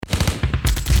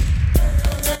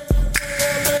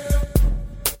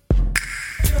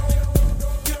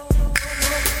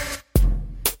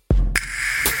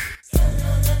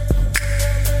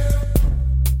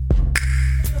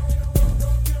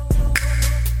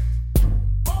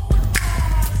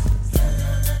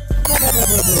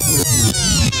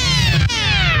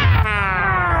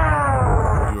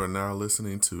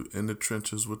listening to In the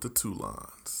Trenches with the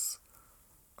Toulons.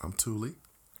 I'm Touly.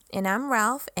 And I'm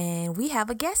Ralph, and we have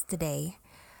a guest today.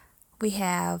 We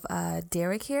have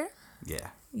Derek here.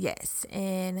 Yeah. Yes,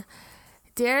 and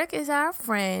Derek is our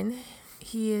friend.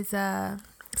 He is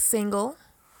single,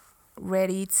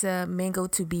 ready to mingle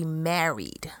to be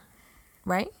married,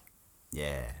 right?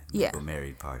 Yeah. Yeah.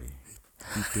 Married party.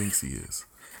 He thinks he is.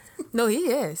 No, he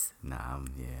is. Nah,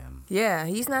 Yeah,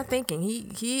 he's not thinking.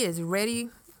 He is ready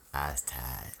eyes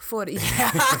tied. for the.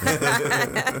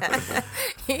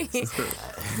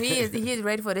 he is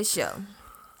ready for this show.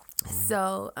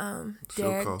 So, Show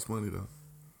Derek. costs money though.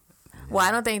 Well,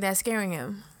 I don't think that's scaring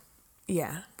him.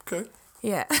 Yeah. Okay.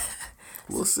 Yeah.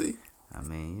 We'll see. I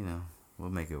mean, we'll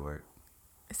make it work.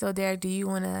 So, Derek, do you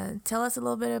want to tell us a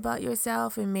little bit about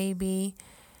yourself and maybe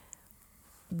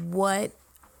what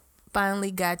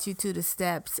finally got you to the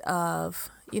steps of,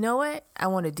 you know what, I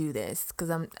want to do this because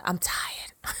I'm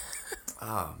tired.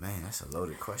 Oh man, that's a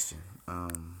loaded question. My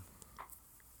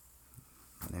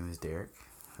name is Derek.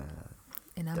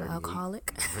 And I'm an 38.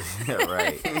 alcoholic.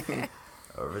 Right.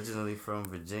 Originally from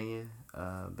Virginia.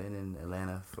 Been in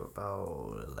Atlanta for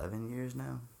about 11 years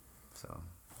now. So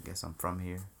I guess I'm from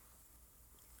here.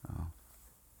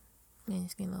 Yeah,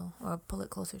 just get a little, or pull it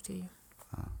closer to you.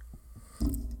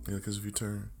 Yeah, because if you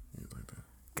turn, you like that.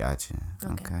 Gotcha.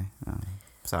 Okay.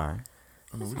 Sorry.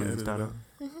 I know we can edit it out.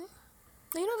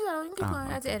 No, you don't have to keep going.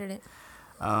 I have to edit it.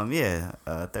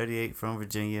 38 from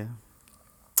Virginia.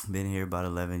 Been here about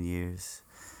 11 years.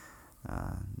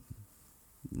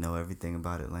 Know everything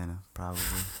about Atlanta, probably.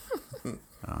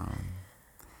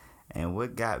 And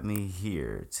what got me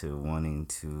here to wanting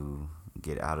to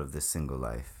get out of the single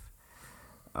life?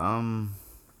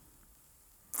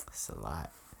 It's a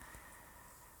lot.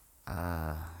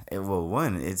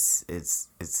 It's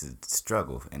a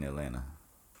struggle in Atlanta.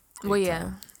 Well,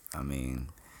 yeah. I mean,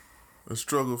 A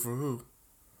struggle for who?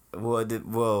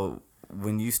 well,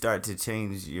 when you start to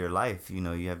change your life, you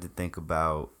have to think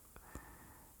about,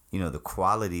 the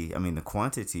quality. I mean, the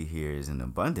quantity here is in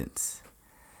abundance.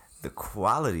 The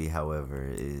quality,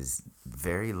 however, is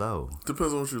very low.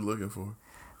 Depends on what you're looking for.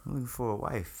 I'm looking for a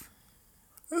wife.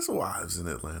 There's wives in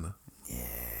Atlanta.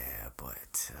 Yeah,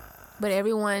 but But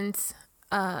everyone's,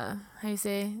 how you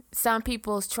say, some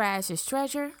people's trash is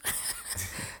treasure.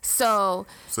 So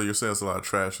you're saying it's a lot of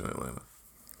trash in Atlanta.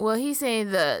 well, he's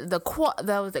saying the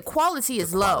quality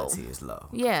is low. quality is low.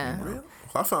 Yeah. Really? Well,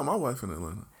 I found my wife in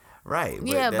Atlanta. Right. But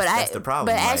Yeah, that's the problem.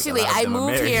 But Like, actually, a lot of I them are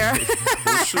moved married. here.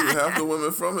 Well, shoot, half the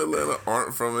women from Atlanta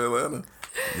aren't from Atlanta.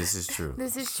 This is true.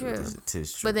 This is true. It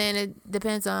is true. But then it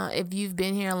depends on if you've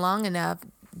been here long enough.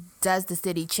 Does the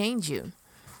city change you?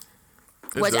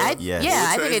 It does. Yes. Yeah,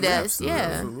 I It think it changed me. does. Yeah.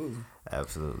 Absolutely.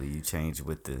 Absolutely, you change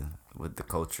with the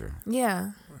culture.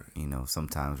 Yeah.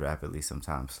 Sometimes rapidly,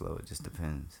 sometimes slow. It just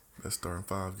depends. That starting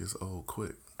five gets old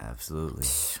quick. Absolutely.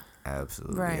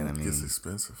 Right. And I It mean, gets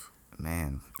expensive.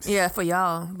 man. Yeah, for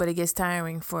y'all, but it gets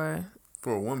tiring for.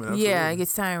 For a woman, absolutely. Yeah, it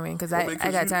gets tiring because I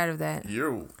got tired of that.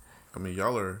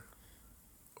 Y'all are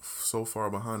so far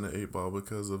behind the 8 ball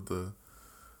because of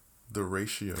the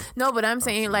ratio. No, but I'm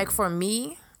saying like for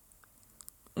me,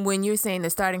 when you're saying the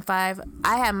starting five,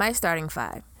 I had my starting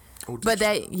five, Oh, did but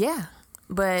you?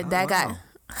 that got. wow.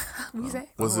 What you say?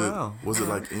 Was wow. it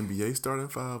like NBA starting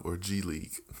five or G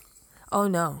League? Oh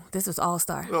no, this was All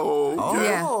Star. Oh, okay.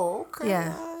 Yeah. okay.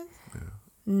 Yeah.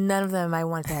 None of them I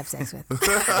wanted to have sex with.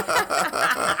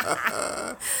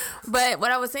 But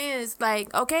what I was saying is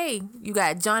like, okay, you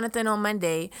got Jonathan on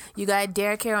Monday, you got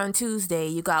Derek here on Tuesday,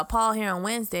 you got Paul here on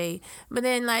Wednesday. But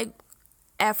then like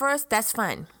at first that's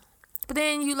fun. But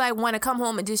then you like want to come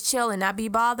home and just chill and not be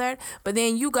bothered. But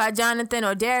then you got Jonathan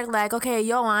or Derek like, okay,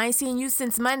 yo, I ain't seen you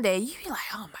since Monday. You be like,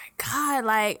 oh my God,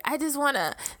 like I just want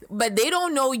to. But they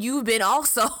don't know you've been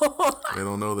also They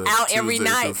don't know that out Tuesday every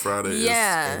night. through Friday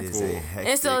Yeah. It is full. a hectic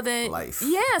And so then, life.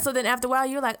 yeah. So then after a while,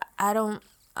 you're like, I don't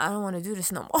want to do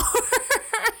this no more.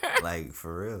 Like,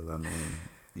 for real. I mean,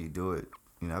 you do it.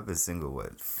 I've been single,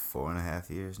 4.5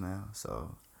 years now?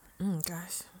 So,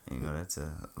 Gosh. that's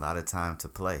a lot of time to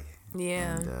play.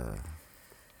 Yeah. And,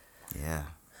 yeah.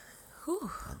 Whew.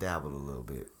 I dabbled a little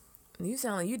bit. You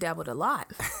sound like you dabbled a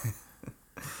lot.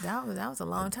 that was a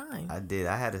long time. I did.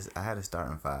 I had a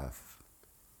starting five.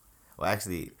 Well,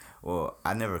 actually,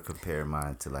 I never compared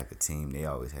mine to like a team. They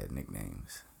always had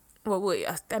nicknames. Well,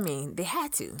 I mean, they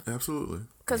had to. Absolutely.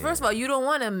 Because first of all, you don't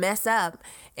want to mess up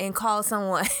and call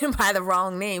someone by the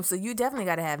wrong name. So you definitely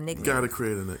got to have nicknames. Got to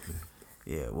create a nickname.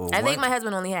 Yeah, well, I think my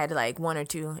husband only had like one or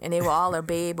two, and they were all a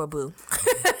babe or boo.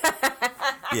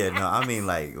 Yeah, no, I mean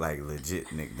like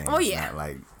legit nicknames. Oh, yeah. Not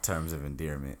like terms of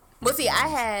endearment. Well, see, I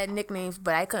had nicknames,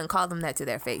 but I couldn't call them that to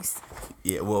their face.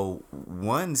 Yeah, well,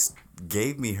 one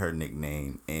gave me her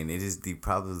nickname, and it is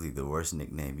probably the worst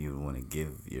nickname you would want to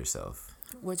give yourself.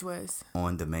 Which was?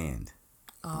 On demand.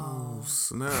 Oh,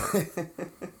 snap.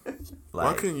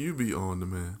 Why couldn't you be on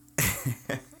demand?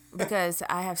 Because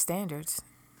I have standards.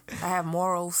 I have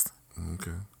morals.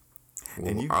 Okay. Well,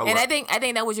 and I think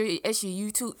that was your issue.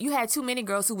 You had too many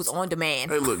girls who was on demand.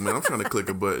 Hey, look, man, I'm trying to click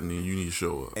a button and you need to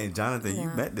show up. And Jonathan, you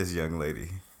met this young lady.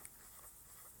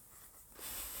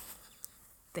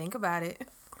 Think about it.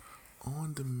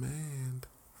 On demand.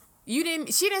 She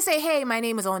didn't say, "Hey, my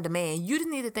name is on demand." You just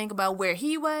need to think about where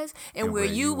he was and where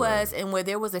you was and where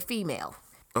there was a female.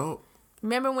 Oh.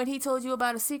 Remember when he told you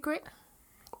about a secret?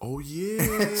 Oh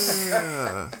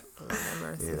yeah.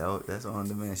 Yeah, that's on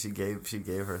demand. She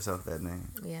gave herself that name.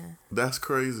 Yeah. That's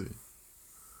crazy.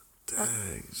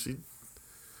 Dang,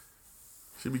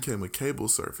 she became a cable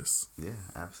service. Yeah,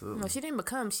 absolutely. No, she didn't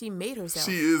become. She made herself.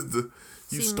 She is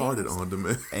you started on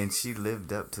demand, and she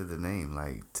lived up to the name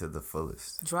to the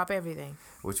fullest. Drop everything.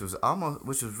 Which was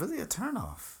really a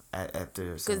turnoff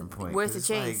after a certain point. Where's the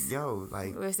chase?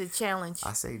 Where's the challenge?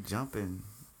 I say jumping.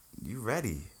 You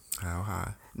ready? How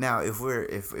high? Now, if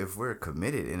we're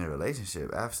committed in a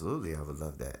relationship, absolutely, I would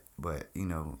love that. But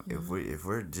if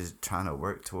we're just trying to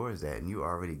work towards that, and you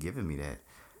already given me that,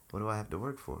 what do I have to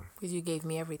work for? Because you gave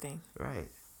me everything. Right.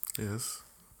 Yes.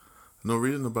 No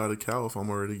reason to buy the cow if I'm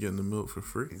already getting the milk for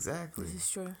free. Exactly. This is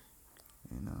true.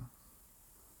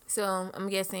 So I'm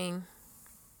guessing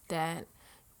that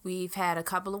we've had a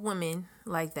couple of women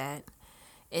like that,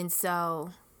 and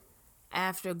so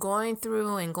after going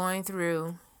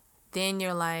through. Then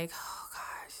you're like, oh,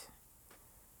 gosh,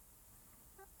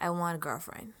 I want a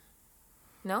girlfriend.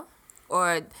 No?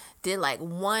 Or did like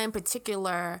one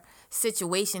particular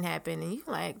situation happen and you're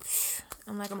like,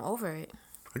 I'm over it.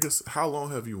 I guess, how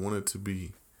long have you wanted to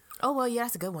be? Oh, well, yeah,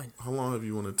 that's a good one. How long have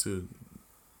you wanted to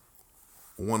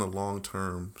want a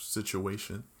long-term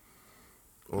situation?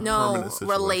 Or permanent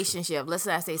situation? Relationship. Let's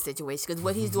not say situation, because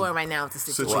what he's doing right now is a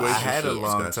situation. Well, I had a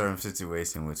long-term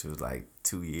situation, which was like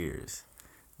 2 years.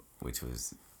 Which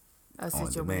was a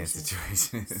on-demand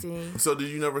situation. See? So did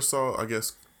you never saw, I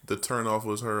guess, the turn-off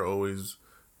was her always,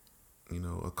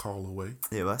 a call away?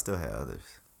 Yeah, but I still had others.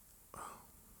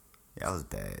 Yeah, I was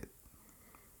bad.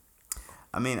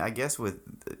 I mean, I guess with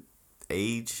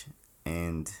age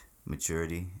and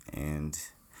maturity and,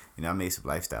 I made some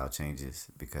lifestyle changes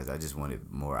because I just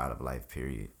wanted more out of life,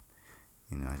 period.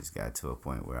 I just got to a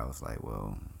point where I was like,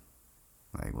 well...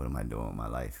 what am I doing with my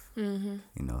life?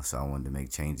 Mm-hmm. So I wanted to make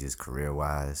changes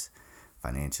career-wise,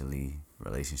 financially,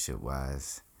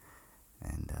 relationship-wise.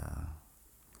 And,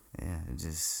 it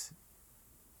just...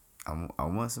 I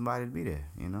want somebody to be there,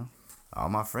 All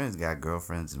my friends got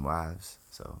girlfriends and wives,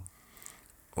 so...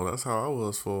 Well, that's how I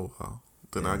was for a while.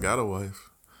 Then I got a wife,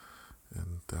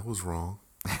 and that was wrong.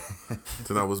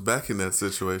 Then I was back in that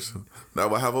situation.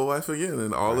 Now I have a wife again,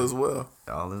 and all is well.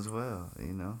 All is well,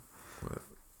 But,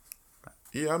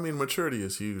 yeah, I mean, maturity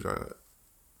is huge,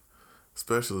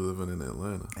 especially living in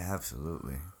Atlanta.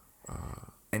 Absolutely.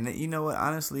 And then, you know what?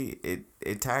 Honestly,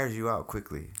 it tires you out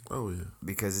quickly. Oh, yeah.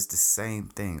 Because it's the same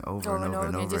thing over and over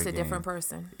again. Just a different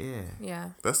person. Yeah. Yeah.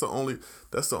 That's the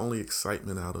only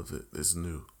excitement out of it is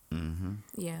new. Mm-hmm.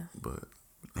 Yeah. But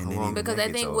because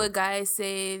I think what guys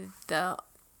say, the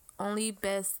only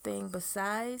best thing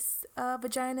besides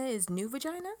vagina is new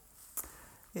vagina.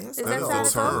 Yes, is that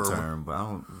a term, but I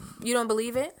don't. You don't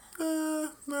believe it?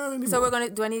 Not anymore. So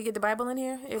do I need to get the Bible in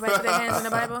here? Everybody put their hands in the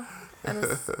Bible?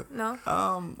 No.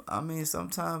 I mean,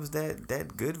 sometimes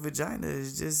that good vagina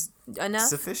is just enough,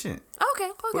 sufficient. Okay.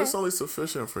 But it's only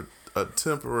sufficient for a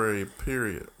temporary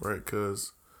period, right?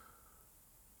 Because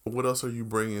what else are you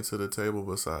bringing to the table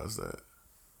besides that?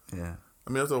 Yeah.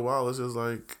 I mean, after a while, it's just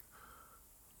like,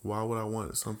 why would I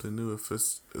want something new if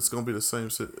it's gonna be the same?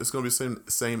 It's gonna be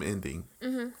same ending.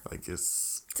 Mm-hmm. Like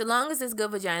it's. So long as it's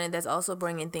good vagina that's also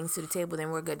bringing things to the table,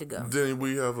 then we're good to go. Then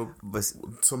we have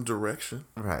some direction.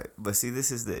 Right, but see,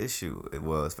 this is the issue.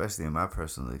 Well, especially in my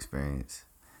personal experience,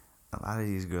 a lot of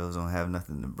these girls don't have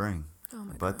nothing to bring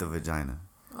but the vagina.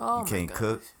 You can't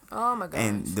cook. Oh my gosh.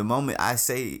 And the moment I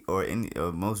say, or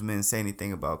most men say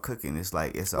anything about cooking, it's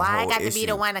like it's a whole issue. Why I got to be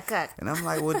the one to cook? And I'm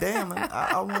like, well, damn,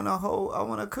 I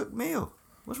want a cooked meal.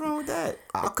 What's wrong with that?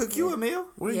 I'll cook you a meal.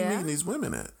 Where are you meeting these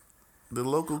women at? The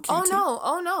local QT?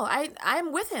 Oh no.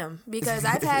 I'm with him because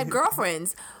I've had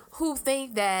girlfriends who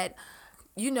think that,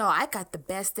 I got the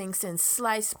best thing since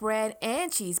sliced bread and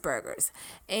cheeseburgers.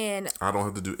 And I don't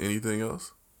have to do anything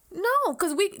else? No,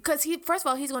 because he first of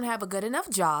all, he's gonna have a good enough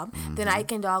job. Then I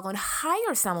can doggone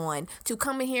hire someone to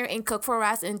come in here and cook for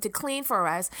us and to clean for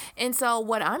us. And so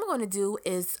what I'm gonna do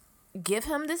is give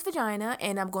him this vagina,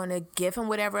 and I'm gonna give him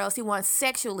whatever else he wants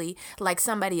sexually, like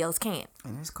somebody else can't.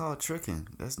 And that's called tricking.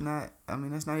 That's not. I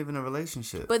mean, that's not even a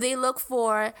relationship. But they look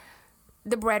for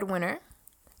the breadwinner,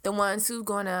 the ones who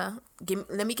gonna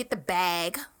let me get the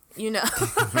bag, you know.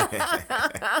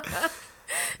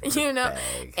 You know,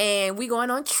 and we going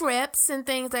on trips and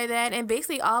things like that. And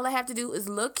basically, all I have to do is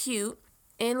look cute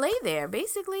and lay there.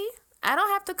 Basically, I don't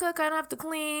have to cook. I don't have to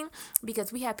clean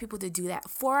because we have people to do that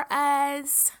for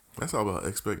us. That's all about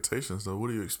expectations, though. What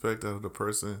do you expect out of the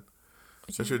person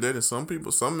that you're dating? Some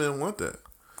men want that.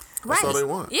 That's all they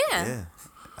want. Yeah.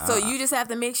 So you just have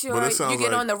to make sure you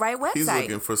get on the right website. He's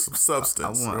looking for some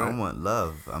substance. I want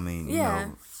love. I mean, you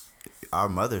know, our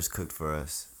mothers cooked for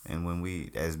us, and when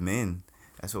we, as men,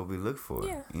 that's what we look for.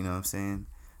 Yeah. You know what I'm saying?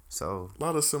 So a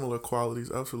lot of similar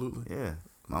qualities, absolutely. Yeah,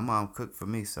 my mom cooked for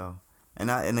me, so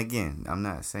and again, I'm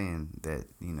not saying that,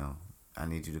 you know, I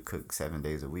need you to cook 7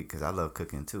 days a week because I love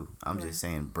cooking too. I'm just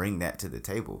saying bring that to the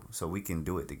table so we can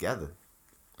do it together.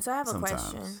 So I have a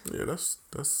question. Yeah,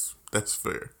 that's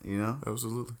fair. You know,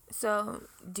 absolutely. So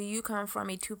do you come from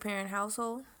a 2-parent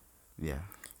household? Yeah.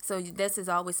 So this is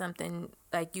always something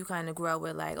like you kind of grow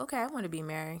with, like, okay, I want to be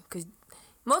married, because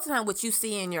most of the time what you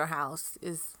see in your house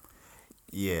is...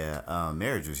 Yeah,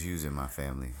 marriage was huge in my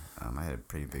family. I had a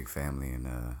pretty big family,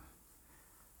 and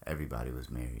everybody was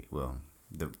married. Well,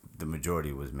 the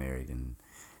majority was married, and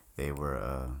they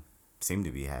were seemed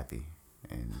to be happy.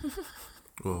 And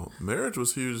well, marriage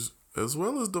was huge as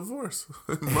well as divorce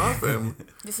in my family.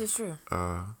 This is true.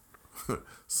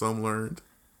 Some learned.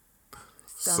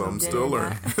 Some still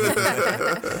learn.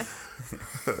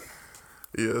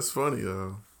 Yeah, it's funny.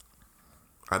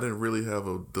 I didn't really have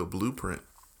the blueprint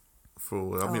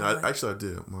for. I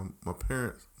did. My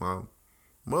parents, my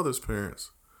mother's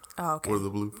parents, were the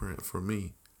blueprint for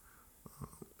me.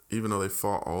 Even though they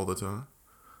fought all the time,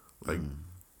 like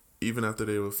even after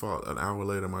they would fought, an hour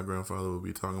later, my grandfather would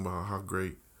be talking about how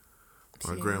great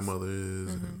my grandmother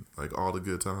is, and like all the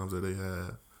good times that they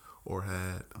had or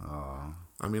had.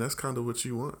 I mean, that's kind of what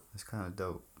you want. It's kind of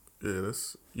dope. Yeah,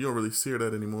 you don't really see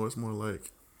that anymore. It's more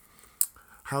like,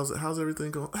 how's everything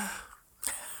going?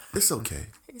 It's okay.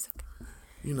 It's okay.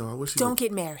 You know, I wish you don't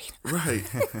get married. Right.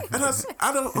 And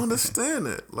I don't understand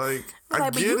it. Like, I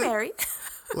get but you it. married.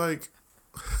 Like,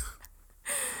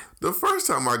 the first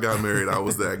time I got married, I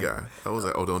was that guy. I was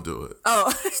like, oh, don't do it.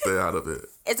 Oh. Stay out of it.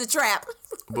 It's a trap.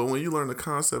 But when you learn the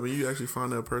concept and you actually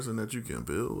find that person that you can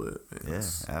build with, man, yeah,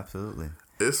 absolutely.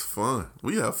 It's fun.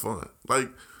 We have fun. Like,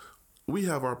 we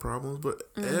have our problems, but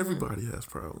everybody has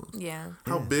problems. Yeah.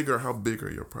 How big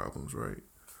are your problems, right?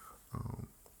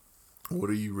 What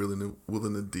are you really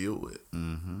willing to deal with?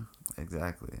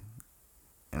 Exactly.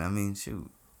 And I mean, shoot,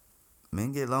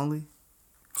 men get lonely.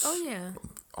 Oh yeah.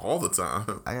 All the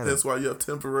time. That's why you have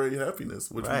temporary happiness,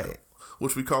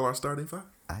 which we call our starting five.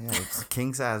 I got a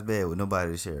king size bed with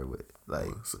nobody to share it with. Like,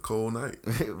 it's a cold night.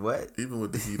 What? Even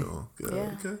with the heat on.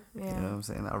 Yeah. Okay. Yeah. You know what I'm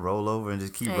saying? I roll over and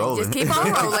just keep rolling. Just keep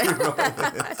on rolling.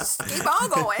 Just keep on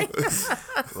going.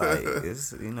 Like,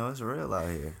 it's real out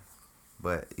here.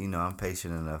 But, I'm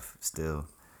patient enough still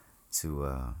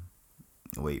to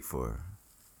wait for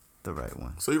the right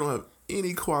one. So you don't have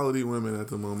any quality women at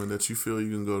the moment that you feel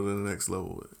you can go to the next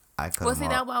level with? That's what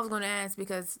I was going to ask,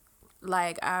 because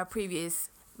like our previous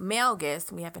male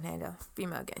guest, we haven't had a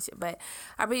female guest yet, but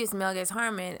our previous male guest,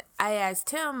 Harmon, I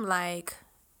asked him, like,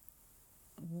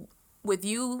 with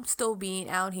you still being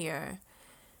out here,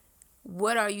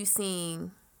 what are you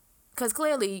seeing? Because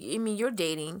clearly, I mean, you're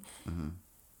dating.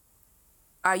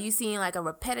 Are you seeing like a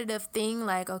repetitive thing?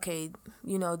 Like, okay,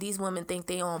 these women think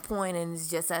they on point and it's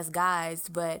just us guys,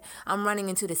 but I'm running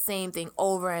into the same thing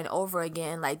over and over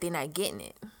again. Like, they're not getting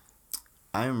it.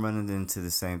 I am running into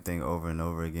the same thing over and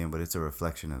over again, but it's a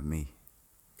reflection of me.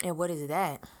 And what is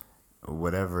that?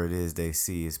 Whatever it is they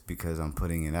see is because I'm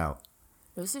putting it out.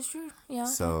 This is true. Yeah.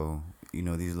 So,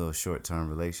 these little short-term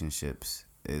relationships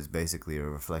is basically a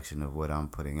reflection of what I'm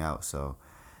putting out. So,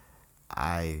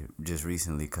 I just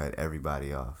recently cut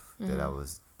everybody off that I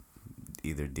was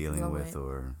either dealing with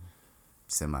or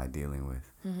semi-dealing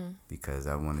with because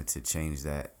I wanted to change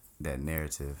that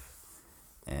narrative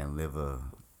and live a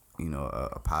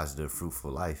positive,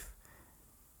 fruitful life.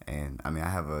 And I mean, I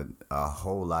have a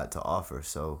whole lot to offer.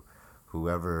 So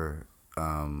whoever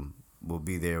will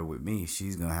be there with me,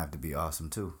 she's gonna have to be awesome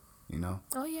too.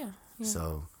 Oh yeah.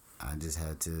 So I just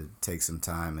had to take some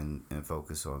time and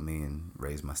focus on me and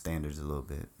raise my standards a little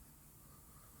bit.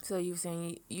 So you were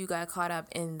saying you got caught up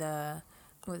in the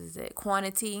what is it,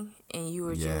 quantity, and you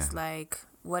were just like,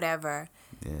 whatever.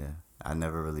 Yeah. I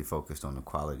never really focused on the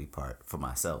quality part for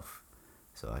myself.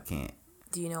 So I can't.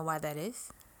 Do you know why that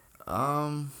is?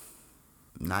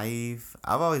 Naive.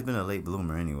 I've always been a late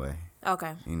bloomer anyway.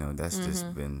 Okay. You know, that's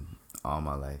just been all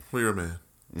my life. Well, you're a man.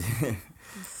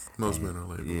 Most men are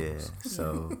late bloomers. Yeah,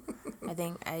 so. I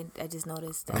think I just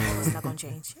noticed that it's not going to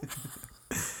change.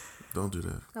 Don't do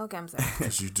that. Okay, I'm sorry.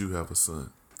 Because you do have a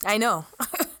son. I know.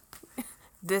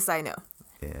 This I know.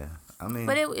 Yeah, I mean.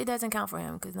 But it doesn't count for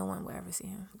him because no one will ever see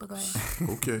him. But go ahead.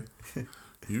 Okay.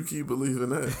 You keep believing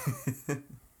that.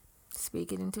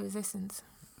 Speak it into existence.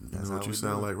 You know what you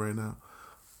sound like right now?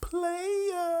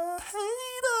 Player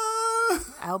hater.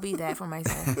 I'll be that for my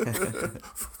son.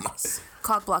 For my son.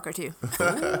 Cock blocker too.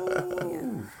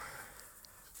 Yeah.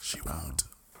 She won't.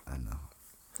 I know.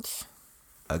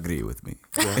 Agree with me.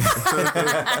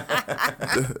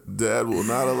 Dad will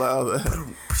not allow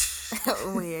that.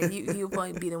 Weird. You'll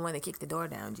probably be the one that kicked the door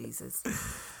down, Jesus.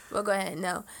 Well, go ahead.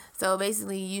 No. So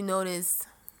basically, you notice.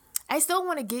 I still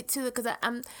want to get to it because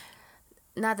I'm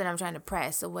not that I'm trying to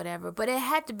press or whatever, but it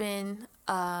had to been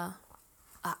a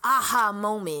aha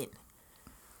moment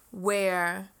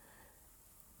where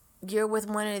you're with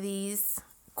one of these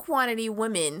quantity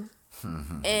women,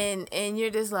 and you're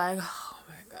just like, oh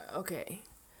my God, okay,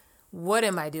 what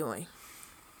am I doing?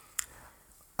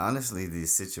 Honestly, the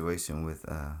situation with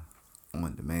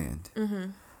On Demand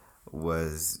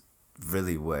was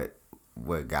really what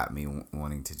got me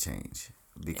wanting to change,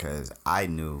 because I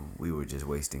knew we were just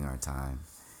wasting our time,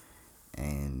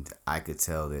 and I could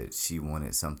tell that she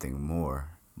wanted something more,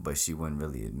 but she wouldn't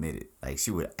really admit it. Like, she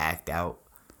would act out,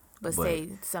 but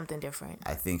say something different.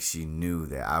 I think she knew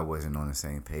that I wasn't on the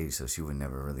same page, so she would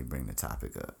never really bring the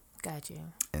topic up. Got you.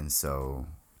 And so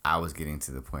I was getting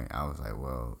to the point, I was like,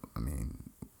 well, I mean,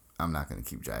 I'm not going to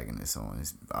keep dragging this on.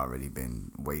 It's already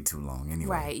been way too long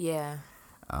anyway. Right, yeah.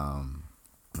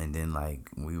 And then, like,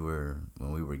 when we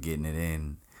were getting it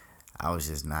in, I was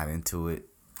just not into it.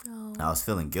 Oh. I was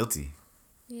feeling guilty.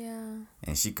 Yeah.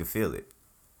 And she could feel it.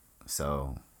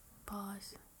 So.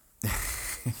 Pause.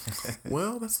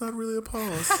 Well, that's not really a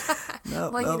pause. No,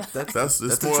 well, no, you know. That's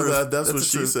more that. That's what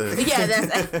she said.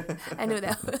 Yeah, I knew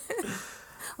that.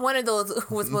 One of those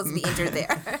was supposed to be entered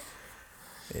there.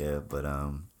 Yeah, but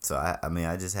so I mean,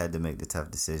 I just had to make the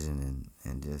tough decision,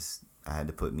 and just I had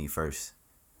to put me first,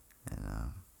 and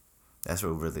that's what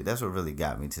really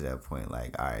got me to that point.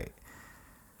 Like, all right,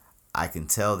 I can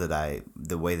tell that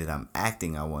the way that I'm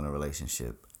acting, I want a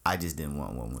relationship. I just didn't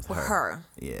want one with her.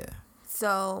 Yeah.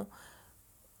 So,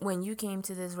 when you came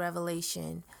to this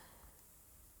revelation,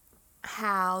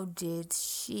 how did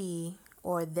she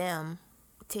or them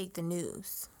take the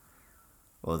news?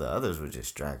 Well, the others were just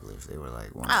stragglers. They were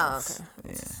like one. Oh, okay.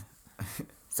 Yeah.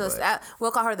 So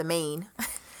we'll call her the main.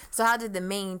 So how did the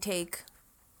main take?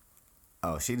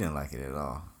 Oh, she didn't like it at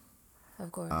all.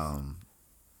 Of course.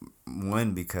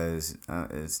 One, because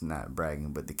it's not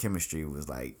bragging, but the chemistry was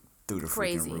like through the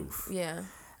freaking roof. Yeah.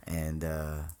 And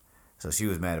so she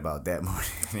was mad about that more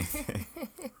than anything.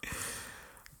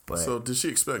 But so did she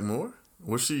expect more?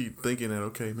 Was she thinking that,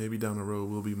 okay, maybe down the road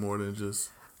will be more than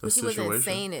just a situation? She wasn't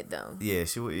saying it though. Yeah,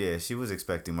 she was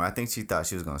expecting more. I think she thought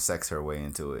she was gonna sex her way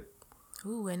into it.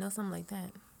 Ooh, I know something like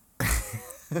that.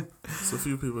 It's a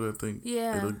few people that think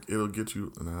it'll get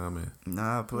you. Nah, man.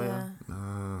 Nah, player. Yeah.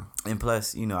 Nah. And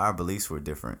plus, our beliefs were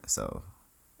different. So.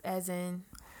 As in.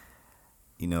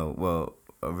 Well,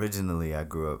 originally I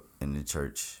grew up in the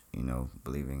church,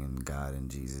 believing in God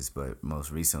and Jesus, but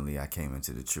most recently I came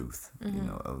into the truth,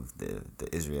 of the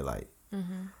Israelite.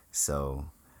 Mm-hmm. So,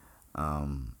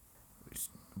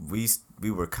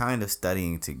 we were kind of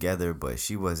studying together, but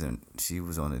she wasn't. She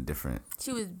was on a different.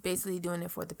 She was basically doing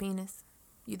it for the penis.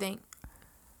 You think?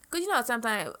 Because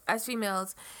sometimes as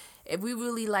females, if we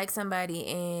really like somebody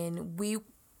and we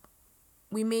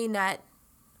may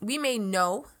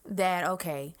know that,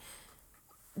 okay,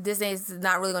 this is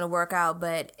not really going to work out,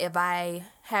 but if I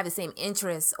have the same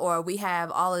interests or we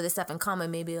have all of this stuff in common,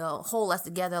 maybe it'll hold us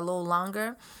together a little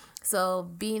longer. So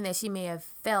being that she may have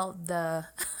felt the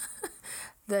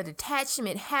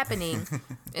detachment happening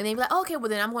and then be like, okay, well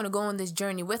then I'm going to go on this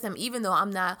journey with him, even though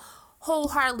I'm not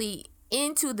wholeheartedly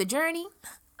into the journey,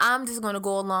 I'm just going to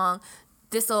go along.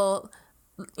 This will,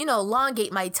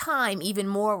 elongate my time even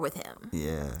more with him.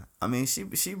 Yeah. I mean, she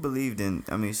believed in,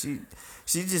 she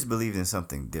just believed in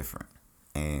something different.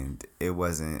 And it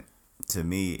wasn't, to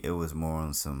me, it was more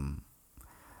on some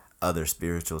other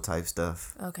spiritual type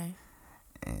stuff. Okay.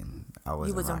 And I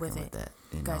wasn't with that.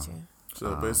 Gotcha.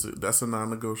 So basically, that's a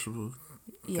non-negotiable.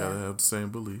 You gotta have the same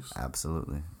beliefs.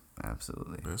 Absolutely.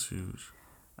 That's huge.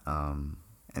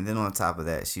 And then on top of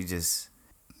that, it just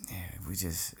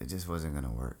wasn't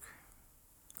gonna work.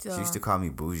 So, she used to call me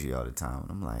bougie all the time.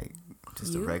 I'm like,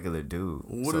 just a regular dude.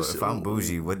 If I'm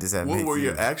bougie, what does that mean? What were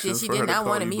your actions for her to call you bougie? She did not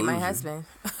want to meet my husband.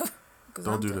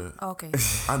 Don't do that. Okay.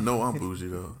 I know I'm bougie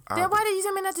though. Then why did you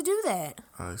tell me not to do that?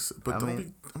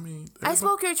 I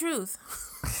spoke your truth.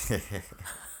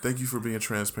 Thank you for being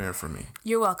transparent for me.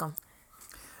 You're welcome.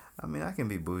 I mean, I can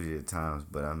be bougie at times,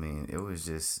 but I mean, it was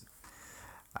just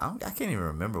I can't even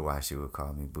remember why she would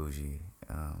call me bougie.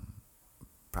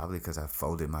 Probably because I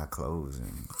folded my clothes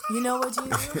and you know what you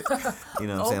you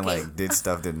know what I'm saying, like did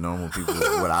stuff that normal people,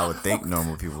 what I would think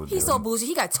normal people would do. He's so bougie.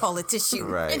 He got toilet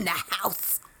tissue in the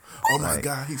house. Oh my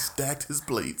God, he stacked his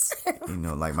plates. You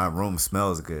know, like my room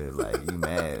smells good. Like you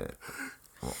mad?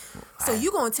 So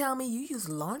you gonna tell me you use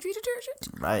laundry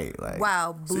detergent? Right. Like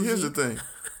wow, bougie. See, here's the thing.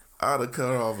 I'd have cut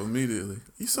her off immediately.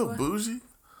 You so bougie?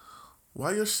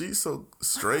 Why your sheets so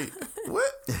straight?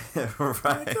 What?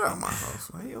 Right. Get out of my house.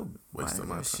 Why your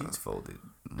sheets folded?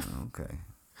 Okay.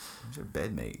 Where's your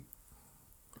bed made?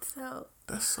 So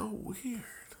that's so weird.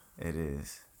 It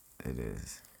is.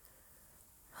 Okay.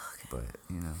 But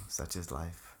you know, such is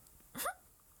life.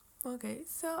 Okay,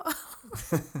 so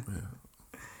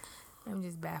I'm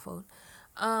just baffled.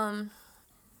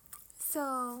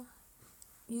 So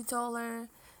you told her,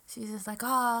 she's just like,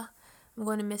 I'm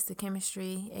going to miss the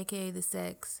chemistry, aka the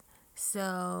sex.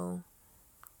 So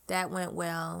that went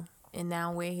well, and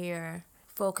now we're here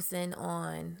focusing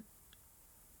on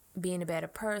being a better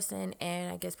person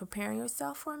and I guess preparing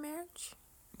yourself for a marriage.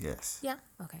 Yes. Yeah.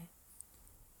 Okay.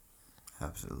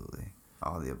 Absolutely.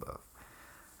 All the above.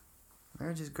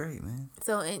 Marriage is great, man.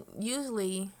 So, and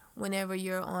usually whenever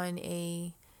you're on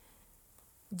a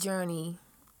journey,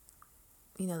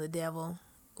 you know, the devil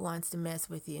wants to mess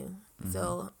with you. Mm-hmm.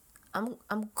 So I'm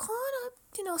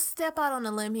gonna, step out on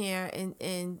a limb here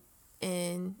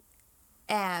and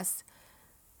ask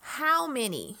how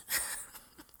many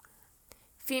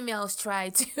females try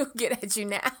to get at you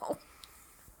now?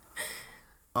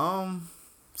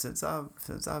 Since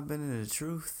I've been in the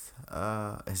truth,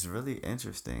 it's really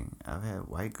interesting. I've had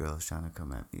white girls trying to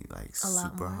come at me like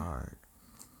super hard,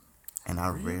 and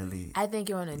I think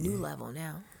you're on a new level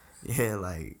now. Yeah,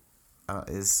 like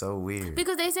it's so weird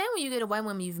because they say when you get a white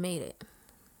woman, you've made it.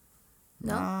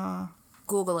 No,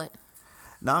 Google it.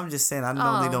 No, I'm just saying I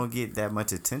normally don't get that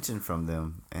much attention from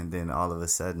them, and then all of a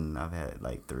sudden I've had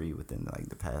like 3 within like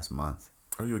the past month.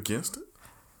 Are you against it?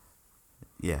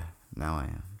 Yeah, now I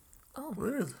am. Oh,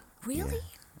 really? Really? Yeah.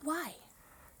 Why?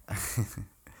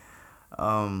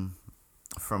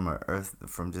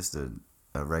 From just a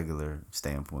regular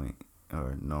standpoint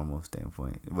or normal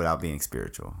standpoint, without being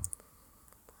spiritual.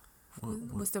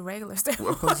 What's the regular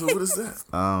standpoint? So what is that?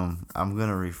 I'm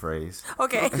gonna rephrase.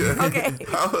 Okay.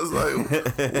 I was like,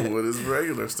 what is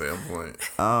regular standpoint?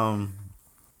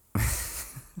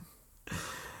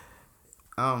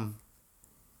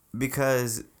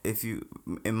 Because if you,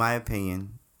 in my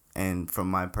opinion, and from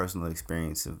my personal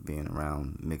experience of being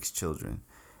around mixed children,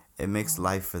 it makes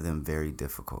life for them very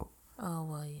difficult. Oh,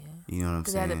 well, yeah. You know what I'm saying?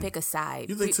 Because they have to pick a side.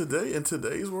 You think in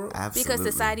today's world? Absolutely.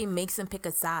 Because society makes them pick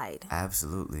a side.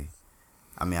 Absolutely.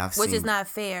 I mean, Which is not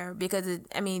fair because,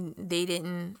 they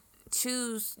didn't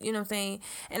choose, you know what I'm saying?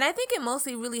 And I think it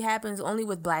mostly really happens only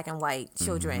with black and white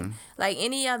children. Mm-hmm. Like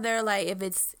any other, like if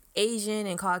it's Asian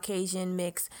and Caucasian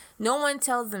mix, no one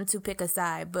tells them to pick a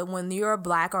side. But when you're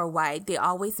black or white, they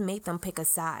always make them pick a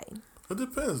side. It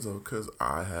depends, though, because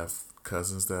I have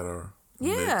cousins that are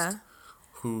mixed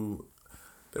who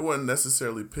they weren't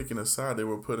necessarily picking a side. They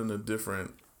were put in a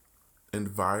different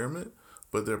environment,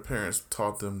 but their parents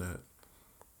taught them that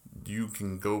you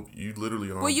literally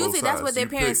are on both sides. Well, usually that's what their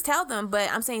parents tell them,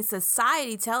 but I'm saying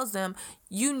society tells them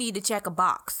you need to check a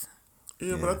box.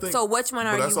 Yeah, but I think... So which one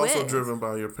are you with? But that's also driven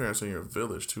by your parents and your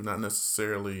village, too, not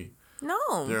necessarily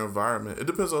their environment. It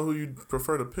depends on who you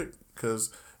prefer to pick,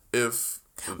 because if...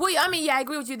 Well, I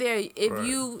agree with you there.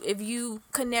 If you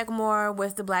connect more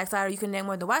with the black side or you connect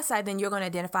more with the white side, then you're going to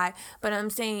identify. But I'm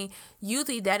saying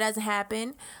usually that doesn't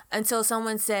happen until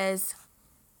someone says,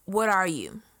 what are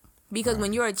you? Because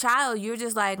when you're a child, you're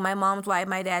just like, my mom's white,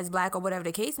 my dad's black, or whatever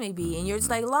the case may be. And you're just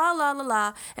like, la, la, la,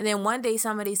 la. And then one day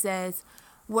somebody says,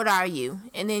 what are you?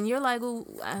 And then you're like, well,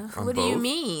 what do you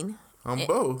mean? I'm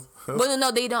both. Well,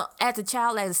 no, they don't. As a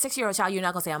child, as a 6-year-old child, you're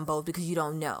not going to say I'm both because you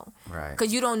don't know. Right.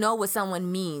 Because you don't know what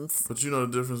someone means. But you know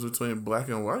the difference between black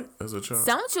and white as a child?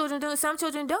 Some children do. Some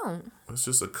children don't. It's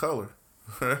just a color.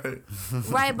 Right?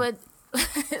 Right, but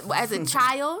as a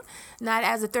child, not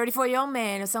as a 34-year-old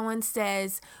man, if someone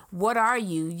says, what are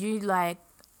you? You're like,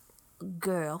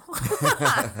 girl.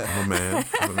 I'm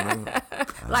a man.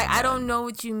 Like, I don't know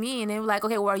what you mean. They were like,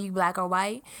 okay, well, are you black or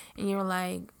white? And you're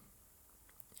like,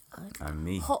 I'm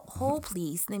me. Hold,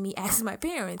 please. Let me ask my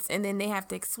parents. And then they have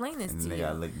to explain this and to they you.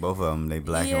 got like both of them. They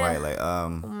black and white. Like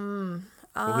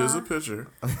well, here's a picture.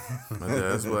 My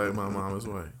dad's white. My mom is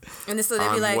white. And so they'd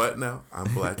be I'm like, what now?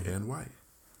 I'm black and white.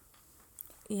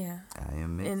 Yeah. I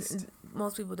am mixed. And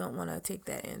most people don't want to take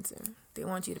that answer. They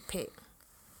want you to pick.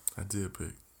 I did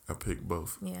pick. I picked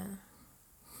both. Yeah.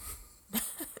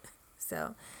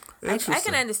 So I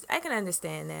can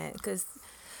understand that, because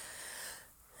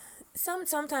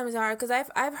sometimes it's hard, because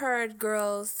I've heard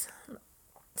girls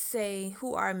say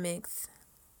who are mixed,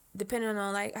 depending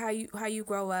on like how you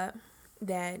grow up,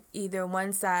 that either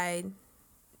one side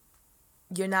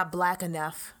you're not black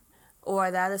enough,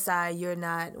 or the other side you're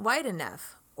not white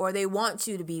enough, or they want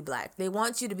you to be black. They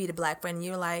want you to be the black friend. And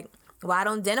you're like, well, I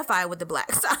don't identify with the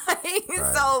black side.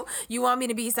 Right. So you want me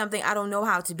to be something I don't know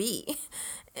how to be.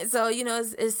 So, you know,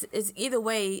 it's either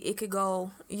way it could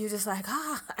go. You're just like,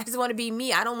 I just want to be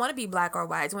me. I don't want to be black or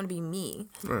white. I just want to be me.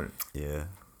 Right. Yeah.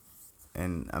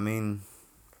 And I mean,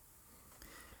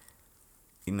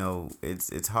 you know,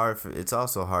 it's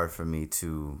also hard for me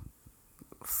to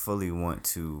fully want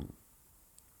to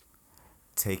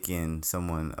take in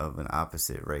someone of an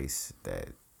opposite race, that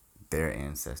their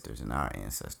ancestors and our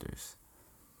ancestors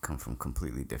come from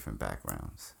completely different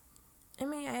backgrounds. I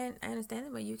mean, I understand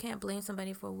it, but you can't blame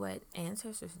somebody for what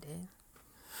ancestors did.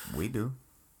 We do.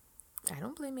 I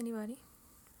don't blame anybody.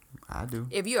 I do.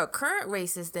 If you're a current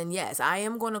racist, then yes, I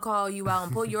am going to call you out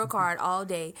and pull your card all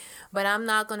day. But I'm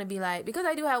not going to be like, because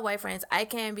I do have white friends, I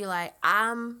can't be like,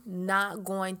 I'm not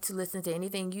going to listen to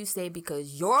anything you say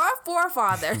because your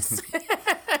forefathers,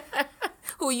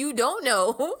 who you don't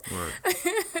know,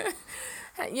 Right.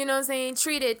 you know what I'm saying,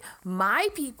 treated my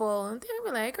people, and they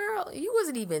were like, girl, you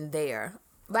wasn't even there.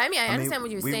 But I mean, I understand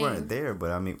what you're saying. We weren't there,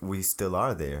 but I mean, we still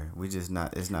are there. We just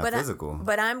not, it's not physical.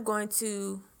 But I'm going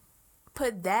to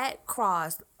put that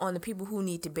cross on the people who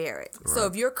need to bear it. Right. So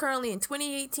if you're currently in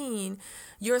 2018,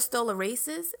 you're still a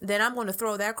racist, then I'm going to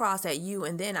throw that cross at you,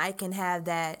 and then I can have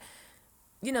that,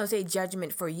 you know, say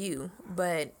judgment for you.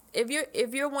 But if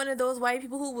you're one of those white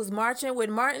people who was marching with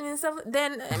Martin and stuff,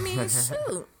 then I mean,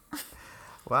 shoot.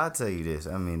 Well, I'll tell you this.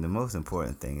 I mean, the most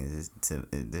important thing is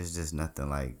there's just nothing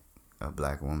like a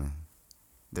black woman.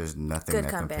 There's nothing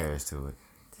that compares to it.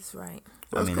 That's right.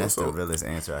 I mean, that's the realest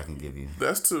answer I can give you.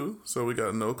 That's two. So we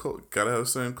got gotta have the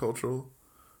same cultural,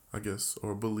 I guess,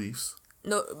 or beliefs.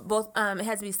 No, both. It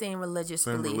has to be same religious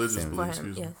beliefs. Same religious beliefs.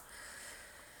 Excuse me.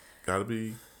 Gotta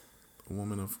be a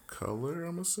woman of color,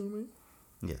 I'm assuming.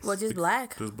 Yes. Well, just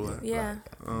black. Just black. Yeah.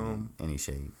 Black. Any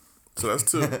shade. So that's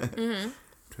two. Mm-hmm.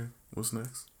 Okay. What's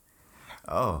next?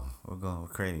 Oh, we're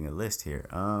creating a list here.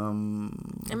 I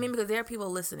mean, because there are people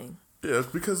listening. Yeah,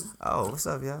 because... Oh, what's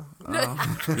up, y'all?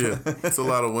 Yeah, it's a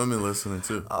lot of women listening,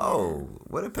 too. Oh,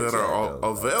 what a picture. That are all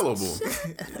available.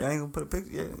 You ain't gonna put a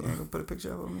picture, you ain't gonna put a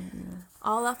picture of me? You know?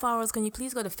 All our followers, can you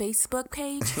please go to Facebook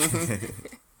page?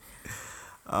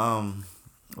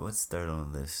 What's third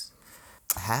on the list?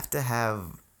 Have to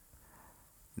have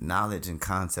knowledge and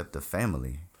concept of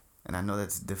family. And I know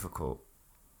that's difficult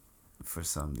for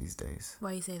some these days.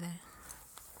 Why you say that?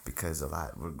 Because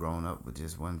we're growing up with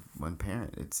just one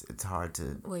parent. It's hard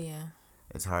to. Well, yeah.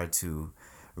 It's hard to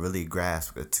really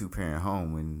grasp a 2-parent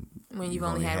home when you've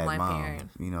only had one mom, parent.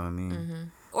 You know what I mean? Mm-hmm.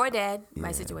 Or dad. Yeah.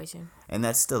 My situation. And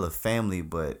that's still a family,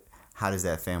 but how does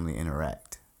that family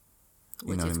interact?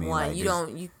 You know what I mean? One. Like,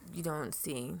 you don't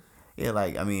see. Yeah,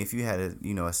 like I mean, if you had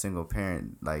a single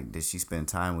parent, like did she spend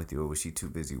time with you, or was she too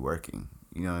busy working?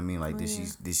 You know what I mean? Like did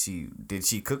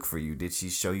she cook for you? Did she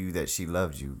show you that she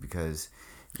loved you? Because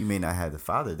you may not have the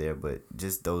father there, but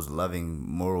just those loving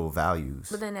moral values.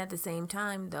 But then at the same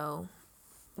time, though,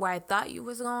 where I thought you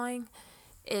was going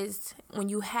is when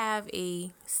you have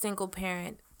a single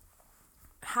parent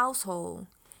household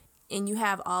and you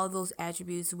have all those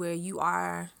attributes where you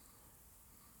are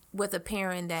with a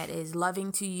parent that is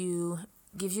loving to you,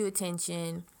 gives you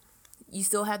attention, you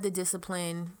still have the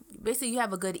discipline. Basically, you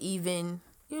have a good even,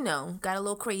 got a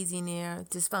little crazy in there,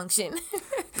 dysfunction.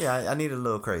 Yeah, I need a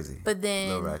little crazy. But then...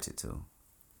 a little ratchet, too.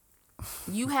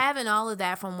 You having all of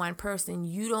that from one person,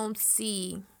 you don't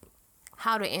see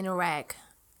how to interact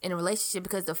in a relationship,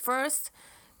 because the first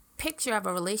picture of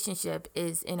a relationship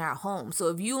is in our home. So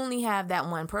if you only have that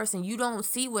one person, you don't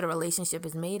see what a relationship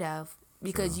is made of,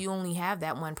 because you only have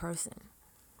that one person.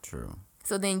 True.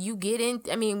 So then you get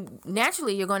in,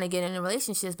 naturally you're going to get into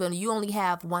relationships, but you only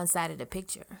have one side of the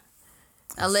picture.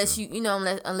 Unless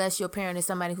unless your parent is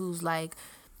somebody who's like,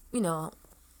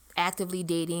 actively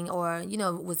dating or, you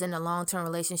know, was in a long-term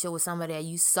relationship with somebody that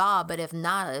you saw, but if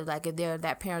not, like if they're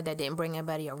that parent that didn't bring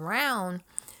anybody around,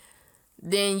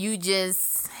 then you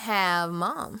just have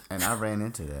mom. And I ran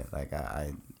into that. Like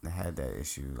I had that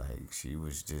issue. Like she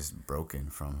was just broken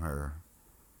from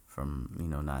you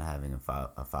know, not having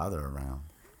a father around,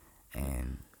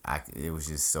 and it was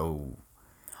just so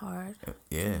hard.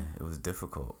 Yeah, it was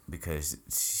difficult because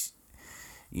she,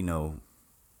 you know,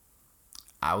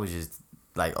 I was just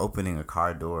like opening a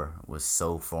car door was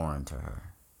so foreign to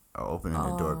her. Or opening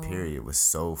the door period was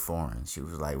so foreign. She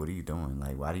was like, "What are you doing?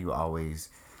 Like, why do you always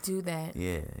do that?"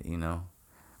 Yeah, you know.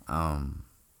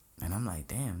 And I'm like,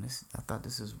 damn, I thought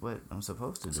this is what I'm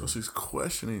supposed to do. So she's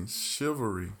questioning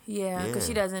chivalry. Yeah, because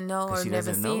she doesn't know or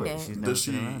never seen it. She's never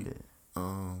been around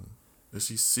it. Is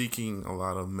she seeking a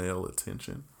lot of male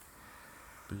attention?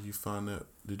 Did you find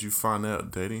that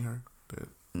dating her?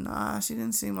 Nah, she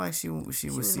didn't seem like she was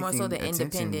seeking more so the attention.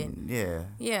 Independent. Yeah.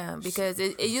 Yeah, because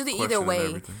it usually either way.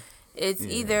 Everything. It's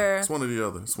either it's one or the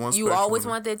other. It's one you always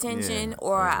want the attention,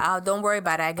 or don't worry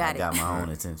about it. I got my own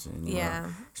attention. You know?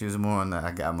 She was more on the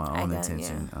I got my own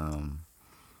attention. Yeah.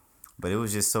 But it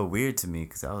was just so weird to me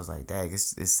because I was like, "Dang,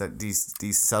 it's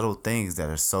these subtle things that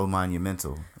are so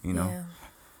monumental," you know.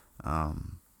 Yeah.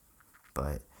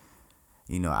 But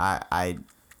you know, I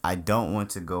don't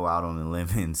want to go out on a limb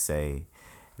and say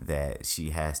that she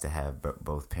has to have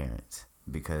both parents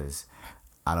because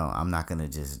I'm not gonna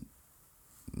just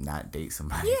not date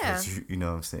somebody. Yeah. You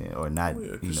know what I'm saying? Or not,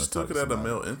 you know, still could have a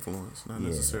male influence, not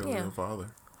necessarily a father.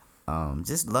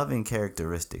 Just loving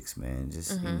characteristics, man.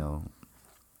 Just, you know,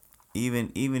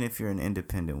 even if you're an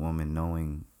independent woman,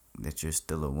 knowing that you're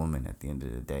still a woman at the end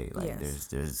of the day. Like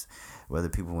there's whether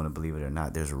people want to believe it or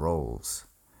not, there's roles.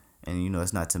 And, you know,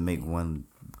 it's not to make one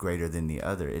greater than the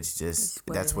other. It's just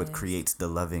that's what creates the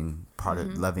loving part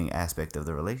of loving aspect of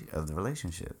the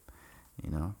relationship, you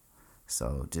know?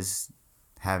 So just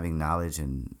having knowledge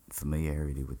and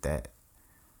familiarity with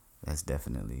that's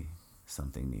definitely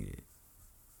something needed.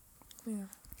 Yeah.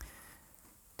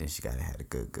 Then she gotta have a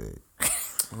good.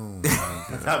 Oh my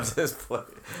God. I'm just playing.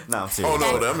 No, I'm serious. Oh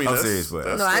no, I mean I'm that's serious, but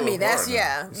no, I mean that's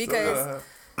because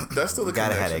that's still the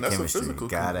gotta connection. have that that's chemistry.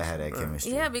 Gotta have that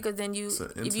chemistry. Yeah, because then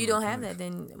if you don't have that,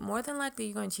 then more than likely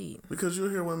you're gonna cheat. Because you'll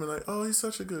hear women like, "Oh, he's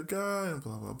such a good guy," and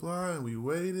blah blah blah, and we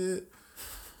waited.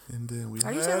 And then we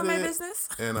Are you telling my business?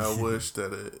 And I wish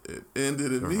that it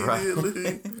ended immediately.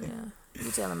 Right. Yeah,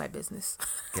 you telling my business.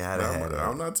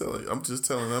 I'm not telling. I'm just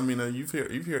telling. I mean, you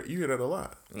hear that a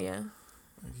lot. Yeah.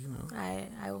 You know.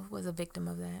 I was a victim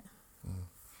of that.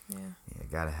 Yeah. Yeah,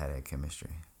 gotta have that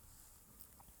chemistry.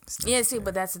 Yeah, see,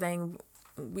 but that's the thing.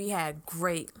 We had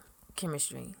great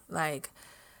chemistry. Like,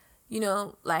 you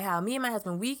know, like how me and my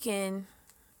husband, we can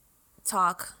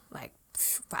talk like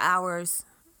for hours,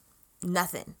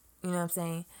 nothing. You know what I'm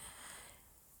saying?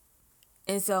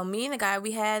 And so me and the guy,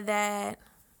 we had a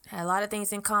lot of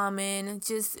things in common. It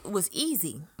just was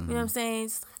easy. You know what I'm saying?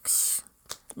 Just,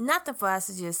 nothing for us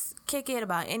to just kick it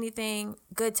about anything.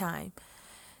 Good time.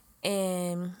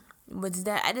 And with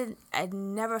that, I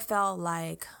never felt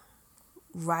like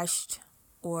rushed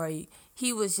or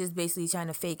he was just basically trying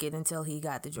to fake it until he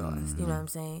got the drawers. You know what I'm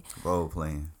saying? Role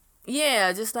playing.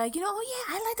 Yeah, just like, you know, oh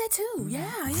yeah, I like that too.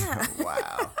 Yeah.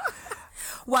 Wow.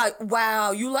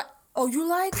 Wow, you like? Oh, you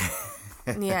like?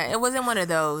 Yeah, it wasn't one of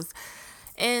those.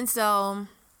 And so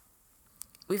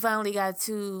we finally got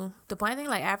to the point, I think,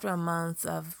 like after a month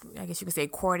of, I guess you could say,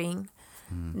 courting,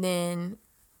 then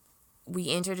we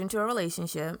entered into a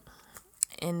relationship.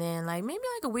 And then like maybe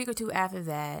like a week or two after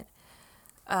that,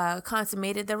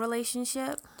 consummated the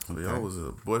relationship. Okay. Y'all was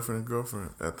a boyfriend and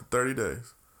girlfriend after 30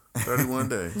 days. 31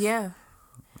 days. Yeah.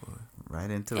 Right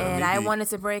into it. And I wanted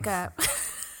to break up.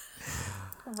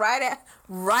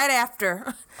 Right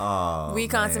after we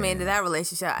consummated that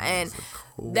relationship, and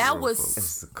that was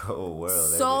it's a cold world.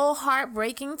 So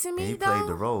heartbreaking to me. And he played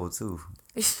the role too.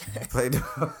 He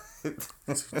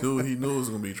knew it was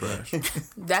gonna be trash.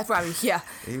 That's probably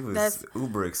He was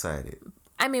uber excited.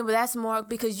 I mean, but that's more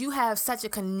because you have such a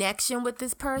connection with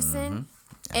this person,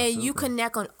 and you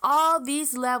connect on all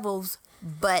these levels,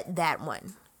 but that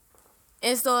one,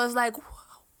 and so it's like,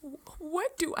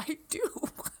 what do I do?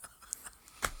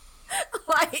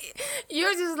 Like,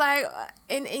 you're just like,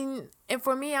 and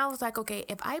for me, I was like, okay,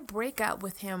 if I break up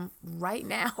with him right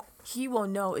now, he will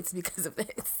know it's because of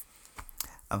this.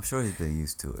 I'm sure he's been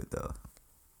used to it, though.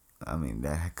 I mean,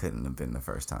 that couldn't have been the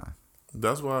first time.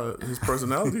 That's why his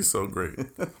personality is so great.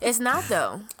 It's not,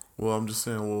 though. Well, I'm just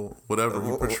saying, whatever he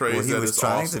portrays, he was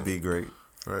trying awesome. to be great.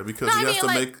 Right, because he has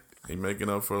to he's making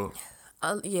up for...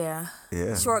 Yeah.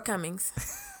 Shortcomings.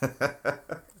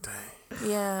 Dang.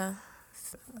 Yeah.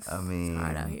 I mean,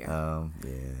 hard out here.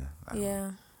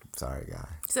 Yeah. Sorry, guy.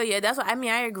 So yeah, that's what I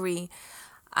mean. I agree.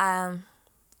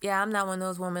 Yeah, I'm not one of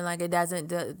those women like it doesn't.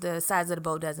 The size of the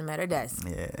boat doesn't matter. It does.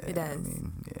 Yeah, it does. I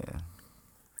mean, yeah.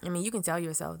 I mean, you can tell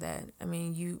yourself that. I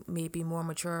mean, you may be more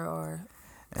mature or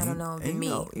I don't know than me.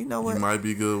 You know what? You might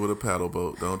be good with a paddle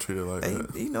boat. Don't treat it like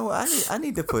that. You know what? I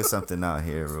need to put something out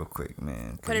here real quick,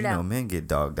 man. Put it out. Men get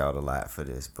dogged out a lot for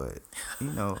this, but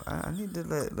I need to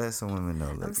let some women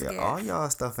know. Look, all y'all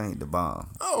stuff ain't the bomb.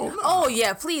 Oh no. Oh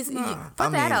yeah, please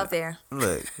put that out there.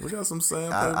 Look, we got some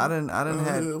samples. I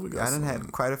didn't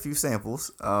have quite a few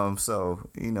samples. So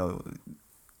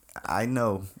I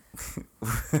know.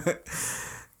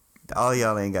 All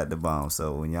y'all ain't got the bomb,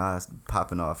 so when y'all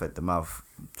popping off at the mouth,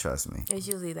 trust me. It's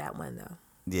usually that one though.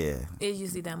 Yeah. It's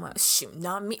usually that one. Shoot,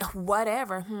 not me.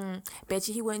 Whatever. Bet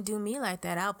you he wouldn't do me like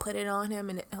that. I'll put it on him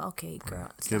and okay, girl.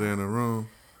 Get her in the room.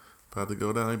 About to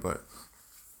go down. But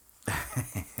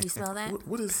you smell that?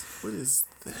 What is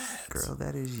that? Girl,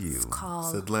 that is you. It's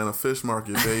called It's Atlanta Fish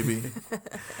Market, baby.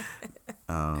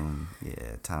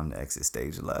 Yeah, time to exit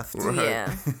stage left. Right.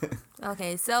 Yeah.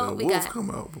 Okay, so the we wolf got come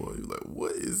out, boy. You're like,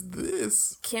 what is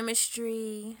this?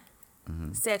 chemistry,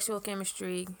 sexual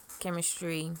chemistry.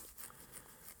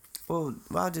 Well,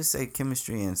 I'll just say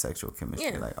chemistry and sexual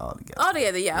chemistry, like all together. All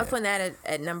together, yeah. I was putting that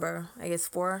at number, I guess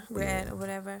 4 we're at or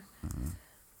whatever.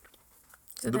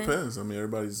 So It depends. I mean,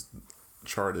 everybody's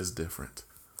chart is different.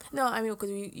 No, I mean, because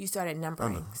you started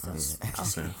numbering. I know. So.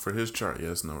 Just saying, for his chart,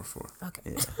 it's number 4.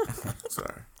 Okay. Yeah.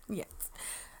 Sorry. Yes.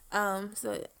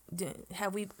 So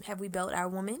have we built our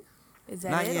woman? Is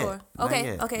that Not it? yet. Or Not okay,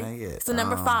 yet. okay. Not yet. So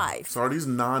number 5 So are these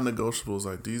non-negotiables?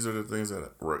 Like, these are the things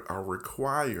that are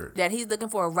required that he's looking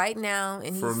for right now,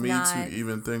 and for he's me not. to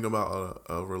even think about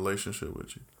a relationship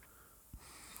with you.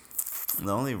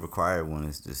 The only required one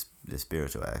is just the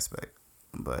spiritual aspect,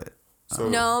 but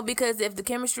No, because if the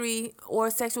chemistry or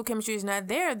sexual chemistry is not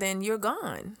there, then you're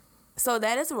gone. So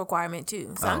that is a requirement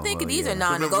too. So I'm thinking these are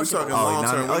non-negotiable. We're talking long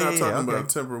term. We're not talking okay. about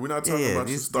temporary. We're not talking about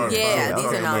your starting. Yeah, these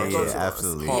are non-negotiables. Yeah,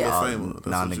 absolutely. Hall Yeah. of Fame. That's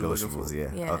Non-negotiables.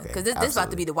 Yeah. Yeah, Okay. because this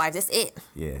about to be the wife. That's it.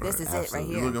 Yeah. This is it right absolutely.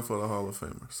 here. You're looking for the Hall of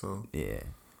Famer. So Yeah.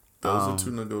 those are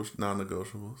 2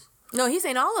 non-negotiables. No, he's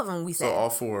saying all of them. We said. So all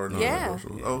 4 are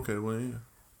non-negotiables. Yeah. Okay, well,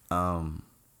 yeah.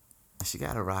 She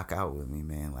gotta rock out with me,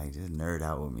 man. Like, just nerd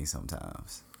out with me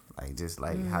sometimes. Like, just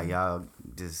like how y'all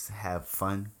just have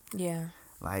fun. Yeah.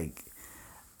 Like,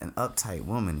 an uptight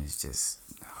woman is just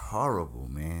horrible,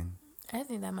 man. I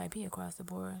think that might be across the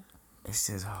board. It's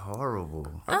just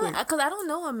horrible. Because I don't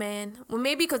know a man. Well,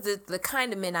 maybe because the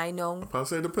kind of men I know. I'll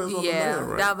say it depends on the Yeah, man,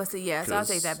 right? that was yes. I'll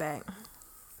take that back.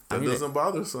 That doesn't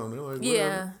bother some. They're like, Yeah,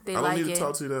 whatever. they I don't like need it. to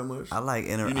talk to you that much. I like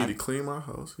You need to clean my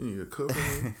house. You need to cook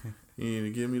for me. You need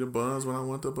to give me the buns when I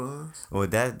want the buns. Well,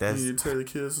 that's. You need to take the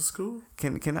kids to school.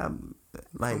 Can I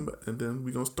like? And then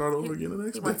we gonna start over again the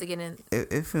next He day. wants to get in.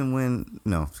 If and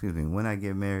when I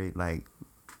get married, like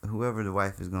whoever the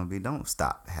wife is gonna be, don't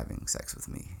stop having sex with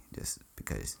me just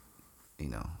because,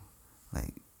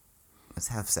 like let's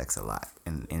have sex a lot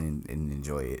and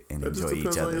enjoy it and That enjoy just each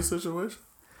depends on other. your situation.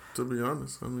 To be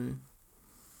honest, I mean,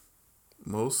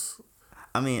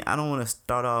 I don't want to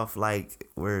start off like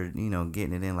we're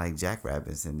getting it in like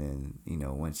jackrabbits, and then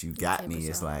once you got me,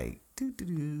 it's like do do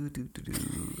do do do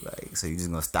do, like so you just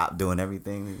gonna stop doing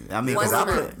everything. I mean,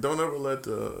 don't ever let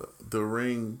the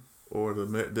ring or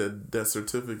that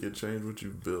certificate change what you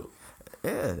built.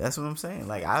 Yeah, that's what I'm saying.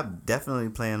 Like, I definitely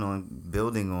plan on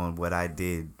building on what I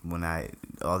did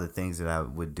all the things that I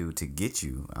would do to get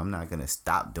you. I'm not gonna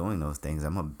stop doing those things.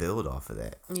 I'm gonna build off of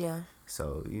that. Yeah.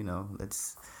 So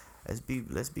let's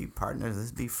be partners.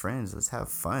 Let's be friends. Let's have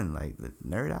fun. Like,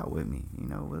 nerd out with me.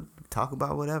 We'll talk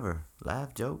about whatever.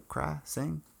 Laugh, joke, cry,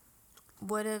 sing.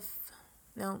 What if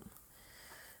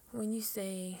when you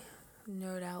say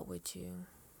nerd out with you?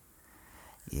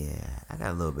 Yeah, I got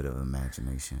a little bit of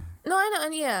imagination. No, I know,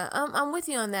 and yeah, I'm with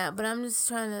you on that, but I'm just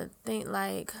trying to think,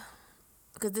 like,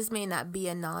 because this may not be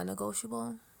a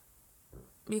non-negotiable.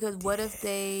 Because what if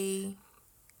they?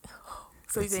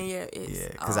 So you're saying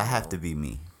because I have to be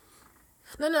me.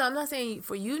 No, I'm not saying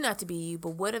for you not to be you,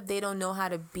 but what if they don't know how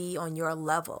to be on your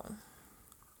level?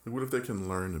 What if they can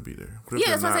learn to be there?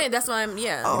 That's what I'm saying. That's why I'm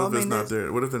What if it's not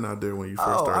there? What if they're not there when you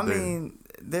first start dating?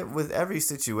 With every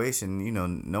situation,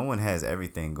 no one has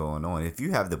everything going on. If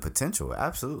you have the potential,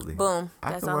 absolutely. Boom.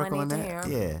 I That's can all work I need on to that.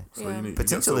 hear. Yeah. So you need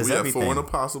potential is everything. We have 4 in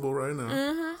the possible right now.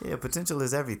 Mm-hmm. Yeah, potential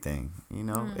is everything.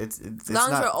 It's as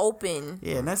long as you're open.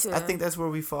 Yeah, and I think that's where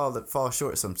we fall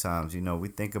short sometimes. We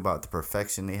think about the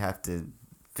perfection they have to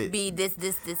fit. Be this,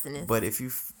 and this. But if you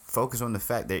focus on the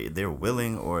fact that they're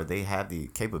willing or they have the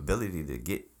capability to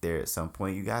get there at some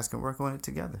point, you guys can work on it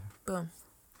together. Boom.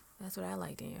 That's what I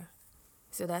like to hear.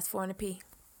 So that's 4 and a P.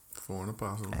 4 and a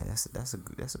possible. Hey, that's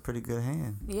a pretty good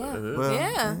hand. Yeah. Well,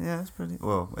 yeah. Yeah, that's pretty.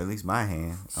 Well, at least my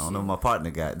hand. I don't know what my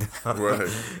partner got. Right.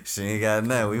 She ain't got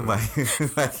nothing. We might.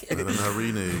 Better not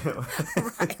renege.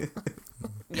 Right.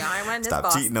 Y'all ain't running this Stop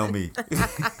Boston. cheating on me.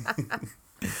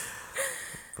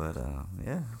 But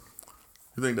yeah.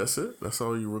 You think that's it? That's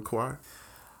all you require?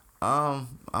 I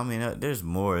mean, there's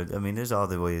more. I mean, there's all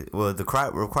the way. Well, the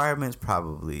requirements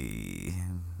probably.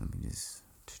 Let me just.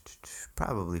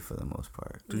 Probably for the most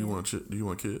part. Do you want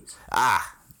kids? I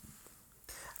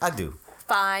do.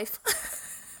 5.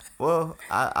 Well,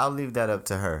 I'll leave that up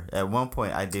to her. At one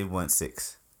point, I did want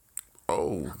 6.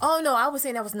 Oh. Oh no, I was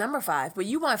saying that was number 5, but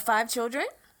you want 5 children?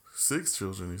 6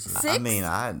 children, he said. 6? I mean,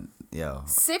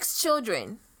 6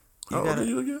 children. How old are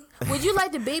you again? Would you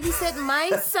like to babysit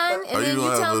my son and Are then you you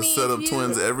gonna tell have a me set if of you...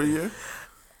 twins every year?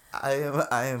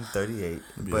 I am 38,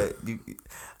 but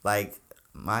like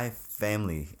my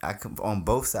family, on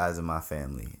both sides of my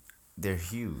family, they're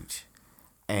huge,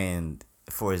 and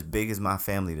for as big as my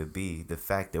family to be, the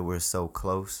fact that we're so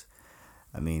close,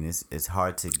 I mean, it's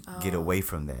hard to get away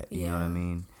from that. You know what I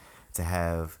mean? To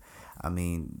have,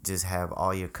 just have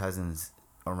all your cousins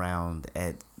around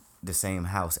at the same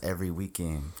house every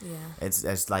weekend. Yeah,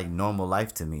 it's like normal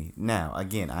life to me. Now,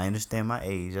 again, I understand my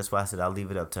age. That's why I said I'll leave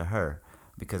it up to her.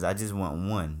 Because I just want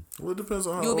one. Well, it depends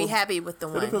on how You'll old. be happy with the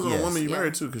one. It depends on the woman you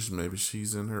married too, because maybe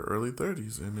she's in her early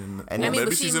 30s, and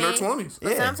maybe she's in her 20s.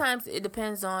 But sometimes it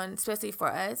depends on, especially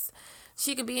for us,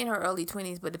 she could be in her early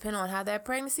 20s, but depending on how that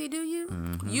pregnancy do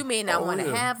you, you may not want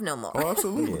to have no more. Oh,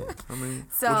 absolutely. I mean,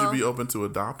 would you be open to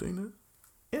adopting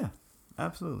it? Yeah,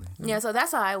 absolutely. Yeah, so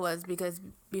that's how I was, because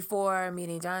before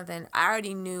meeting Jonathan, I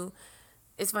already knew.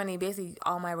 It's funny, basically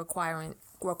all my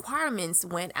requirements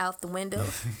went out the window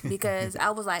because I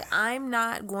was like, I'm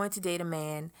not going to date a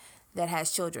man that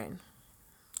has children.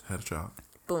 Had a child.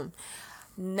 Boom.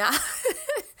 Not.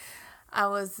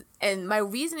 And my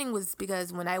reasoning was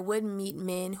because when I would meet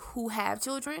men who have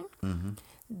children,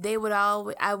 they would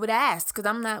I would ask,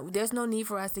 because there's no need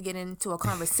for us to get into a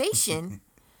conversation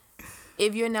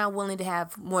if you're not willing to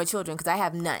have more children, because I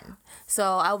have none.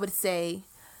 So I would say,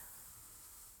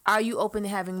 are you open to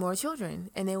having more children?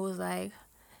 And it was like,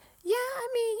 yeah, I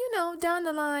mean, down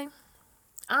the line.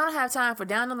 I don't have time for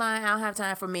down the line. I don't have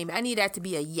time for maybe. I need that to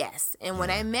be a yes. And when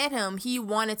I met him, he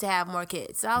wanted to have more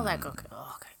kids. So I was like, okay,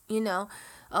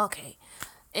 okay.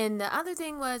 And the other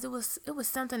thing was, it was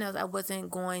something else I wasn't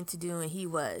going to do, and he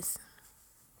was.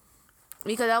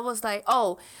 Because I was like,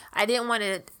 I didn't want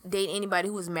to date anybody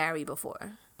who was married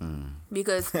before.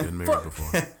 Because been married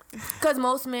before. Because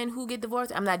most men who get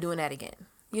divorced, I'm not doing that again.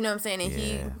 You know what I'm saying? And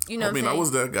he, you know what I'm saying? I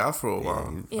was that guy for a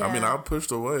while. Yeah. I mean, I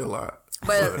pushed away a lot.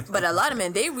 But a lot of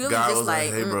men, they really God just was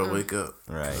like, hey, bro, wake up.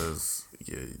 Right. Because,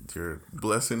 your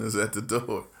blessing is at the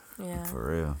door. Yeah.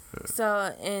 For real.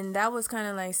 So, and that was kind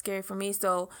of like scary for me.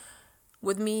 So,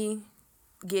 with me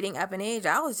getting up in age,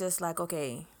 I was just like,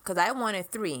 okay, because I wanted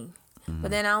 3.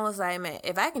 But then I was like, man,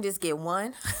 if I can just get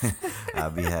 1,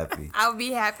 I'll be happy. I'll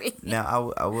be happy.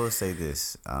 Now, I will say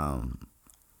this.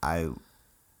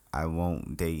 I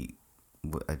won't date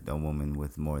a woman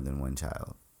with more than 1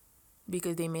 child.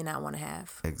 Because they may not want to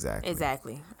have.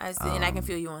 Exactly. And I can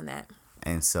feel you on that.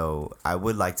 And so I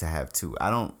would like to have 2. I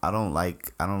don't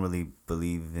really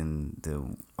believe in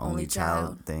the only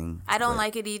child thing. I don't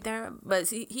like it either.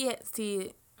 But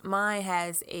mine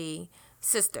has a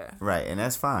sister. Right, and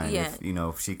that's fine. Yeah.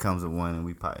 If she comes with 1 and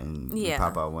we pop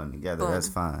out 1 together, that's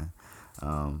fine.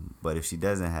 But if she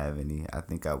doesn't have any, I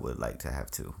think I would like to have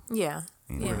 2. Yeah.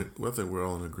 I think we're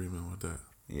all in agreement with that.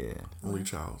 Yeah. Only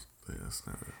child. Yeah, that's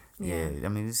not it. Yeah. I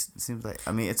mean, it seems like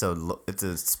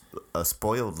it's a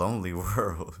spoiled, lonely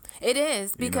world. It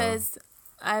is, because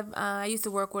I used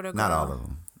to work with a girl. Not all of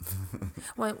them.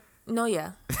 No,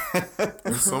 yeah.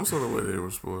 In some sort of way, they were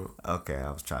spoiled. Okay,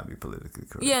 I was trying to be politically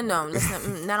correct. Yeah, no,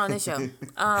 not on this show.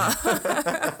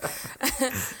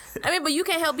 But you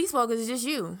can't help be spoiled because it's just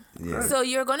you. Yeah. So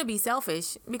you're going to be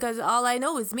selfish because all I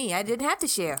know is me. I didn't have to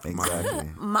share.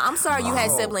 Exactly. I'm sorry you had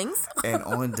siblings. And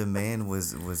On Demand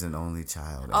was an only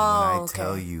child. And when I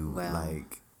tell you, I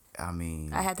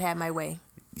had to have my way.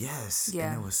 Yes.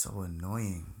 Yeah. And it was so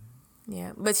annoying.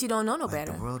 Yeah, but she don't know no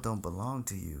better. The world don't belong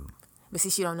to you. But see,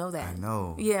 she don't know that. I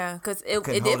know. Yeah, because it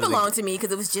did belong to me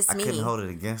because it was just me. I couldn't hold it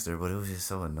against her, but it was just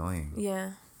so annoying.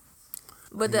 Yeah.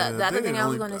 But the other thing I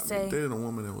was going to say. Dating a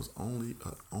woman that was an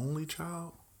only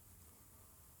child.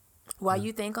 Why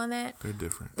you think on that? They're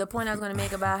different. The point I was going to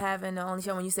make about having the only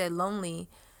child, when you said lonely,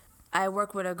 I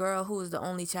worked with a girl who was the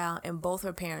only child, and both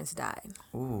her parents died.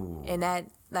 Ooh. And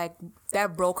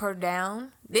that broke her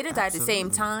down. They didn't die at the same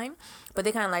time, but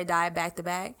they kind of like died back to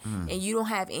back. And you don't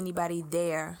have anybody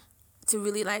there to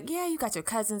really like, yeah, you got your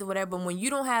cousins or whatever, but when you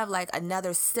don't have like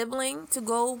another sibling to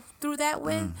go through that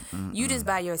with, you just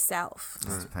by yourself.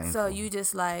 That's painful. So you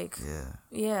just like,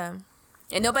 yeah.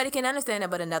 And nobody can understand that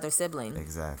but another sibling.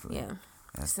 Exactly. Yeah.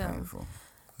 That's So, painful.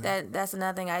 That's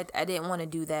another thing. I didn't want to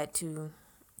do that to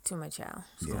my child.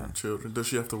 Yeah. Children. Does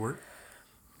she have to work?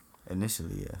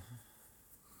 Initially, yeah.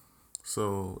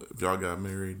 So if y'all got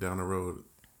married down the road,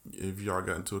 if y'all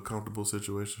got into a comfortable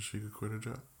situation, she could quit her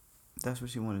job? That's what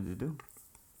she wanted to do.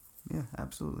 Yeah,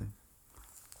 absolutely.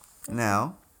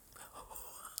 Now.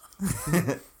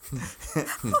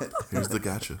 Here's the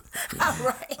gotcha. All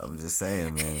right. I'm just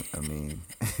saying, man. I mean,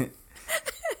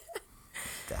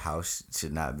 the house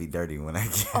should not be dirty when I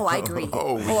get Oh, I agree.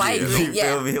 I yeah. agree. You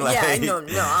Yeah, feel me? Like,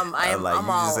 yeah. I'm like, I'm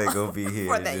you all just ain't gonna be here.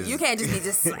 for that. You can't just be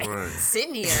just like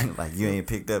sitting here. Like, you ain't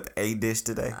picked up a dish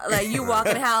today. Like you walk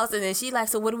in the house and then she like,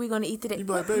 so what are we gonna eat today? You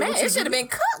be like, babe, Man, what you it should have do? been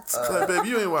cooked. Like, babe,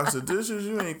 you ain't washed the dishes.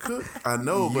 You ain't cooked. I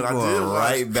know, You but I going did watch.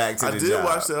 right back to I the did job.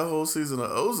 watch that whole season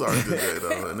of Ozark today,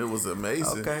 though, and it was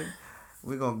amazing. Okay.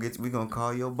 We gonna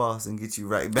call your boss and get you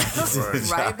right back into the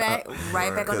job.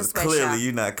 Right back on the sweatshop. Clearly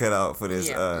you're not cut out for this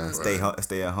Yeah.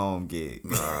 stay at home gig.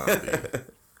 Nah, yeah.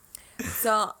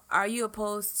 So, are you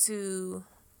opposed to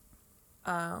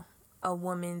a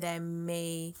woman that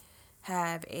may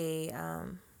have a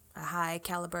high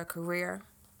caliber career,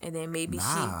 and then maybe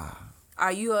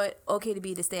are you okay to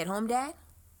be the stay at home dad?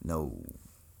 No.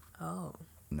 Oh.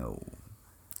 No.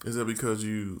 Is that because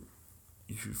you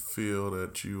feel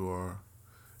that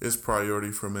it's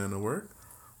priority for men to work,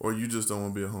 or you just don't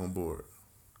want to be a home board?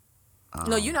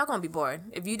 No, you're not gonna be bored.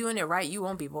 If you're doing it right, you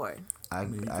won't be bored. I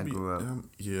grew up.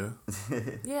 Yeah.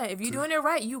 Yeah, if you're doing it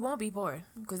right, you won't be bored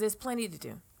because there's plenty to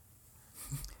do.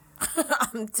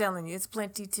 I'm telling you, it's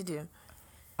plenty to do.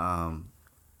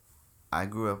 I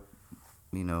grew up,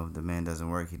 the man doesn't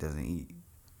work, he doesn't eat.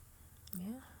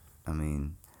 Yeah. I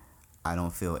mean, I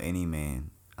don't feel any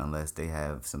man, unless they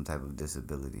have some type of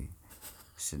disability,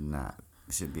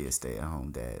 should be a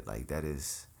stay-at-home dad. Like, that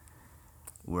is,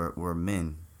 we're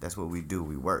men. That's what we do.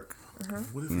 We work.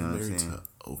 What if You you're know what I'm married saying?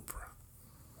 to Oprah?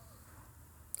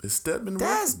 Is Stedman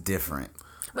That's working? different.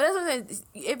 But that's what I'm saying.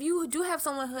 If you do have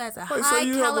someone who has a Like, high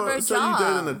caliber so you job,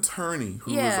 date an attorney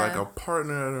who is like a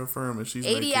partner at her firm, and she's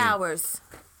 80 making hours.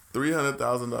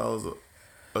 $300,000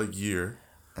 a year,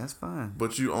 That's fine.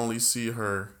 but you only see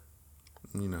her,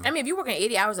 I mean, if you're working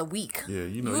 80 hours a week, Yeah,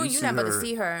 you you're see not about her- to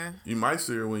see her. You might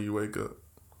see her when you wake up.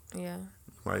 Yeah,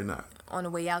 Might not. on the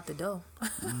way out the door.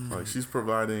 Like, she's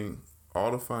providing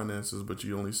all the finances, but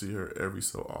you only see her every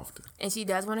so often. And she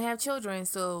does want to have children,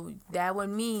 so that would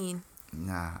mean.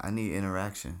 Nah, I need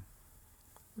interaction.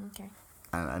 Okay.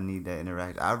 I need that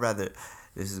interaction. I'd rather,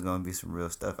 this is going to be some real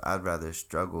stuff, I'd rather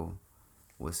struggle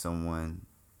with someone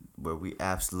where we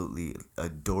absolutely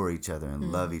adore each other and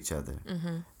love each other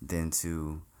than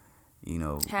to,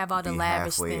 have all the be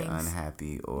lavish halfway things.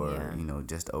 unhappy or, Yeah.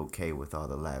 just okay with all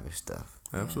the lavish stuff.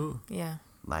 Absolutely. Yeah.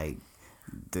 Like,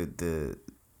 the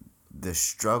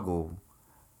struggle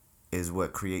is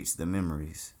what creates the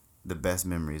memories. The best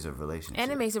memories of relationships.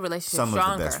 And it makes a relationship Some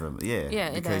stronger. of the best, yeah,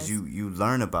 it because does. you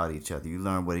learn about each other. You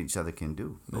learn what each other can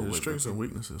do. Yeah, there's strengths and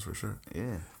weaknesses for sure.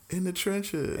 Yeah, In the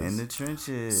trenches. in the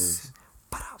trenches.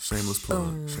 Shameless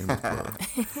plug. Shameless plug.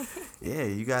 Yeah,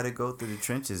 you got to go through the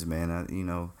trenches, man.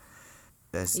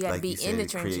 That's You gotta like be you said. in the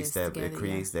It creates trenches that. together, It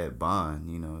creates that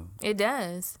bond. It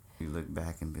does. You look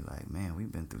back and be like, man,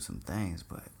 we've been through some things,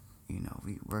 but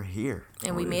we're here.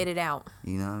 And we made it out.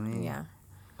 You know what I mean? Yeah.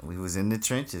 We was in the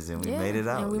trenches and we made it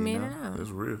out. And we you made know? it out.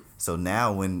 It's real. So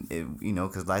now when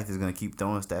because life is gonna keep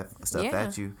throwing stuff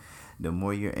at you, the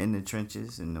more you're in the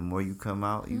trenches and the more you come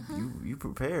out, you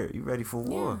prepared. You ready for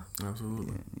war.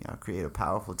 Absolutely. Y'all create a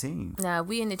powerful team. Now, if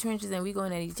we in the trenches and we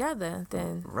going at each other,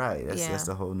 then Right. That's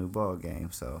a whole new ball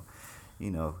game. So,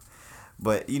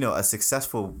 but a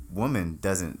successful woman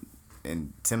doesn't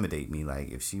intimidate me. Like,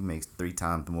 if she makes 3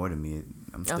 times more than me,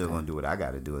 I'm still gonna do what I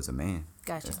got to do as a man.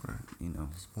 gotcha. Right.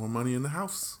 There's more money in the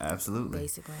house. Absolutely.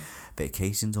 Basically.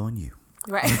 Vacations on you.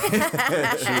 Right.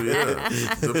 Shoot, yeah.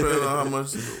 Depending on how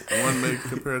much one makes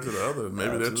compared to the other.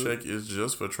 Maybe that check is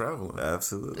just for traveling.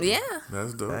 Absolutely. Yeah.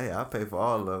 That's dope. Hey, I'll pay for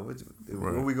all of it.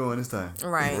 Where we going this time?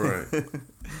 Right. Right.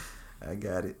 I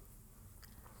got it.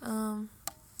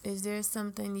 Is there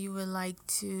something you would like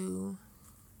to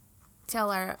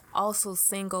tell our also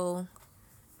single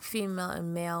female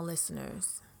and male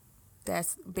listeners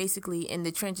that's basically in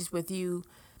the trenches with you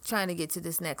trying to get to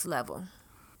this next level?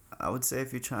 I would say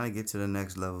if you're trying to get to the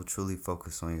next level, truly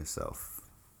focus on yourself.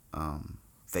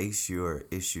 Face your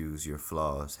issues, your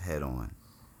flaws head on,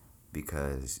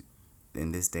 because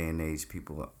in this day and age,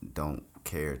 people don't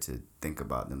care to think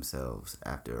about themselves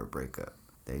after a breakup.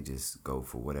 They just go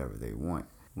for whatever they want.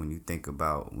 When you think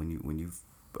about when you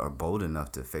are bold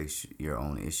enough to face your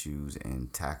own issues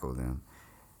and tackle them,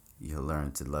 you'll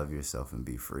learn to love yourself and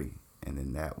be free. And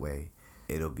in that way,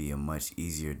 it'll be a much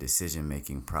easier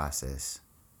decision-making process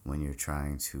when you're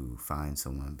trying to find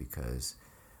someone, because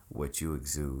what you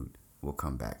exude will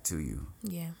come back to you.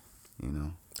 Yeah. You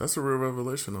know? That's a real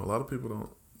revelation, though. A lot of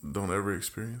people don't ever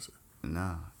experience it.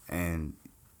 No. And,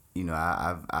 you know,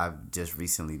 I've just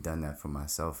recently done that for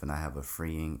myself, and I have a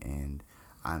freeing, and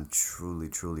I'm truly,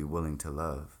 truly willing to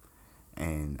love.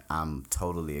 And I'm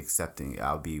totally accepting.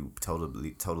 I'll be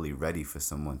totally ready for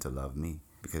someone to love me.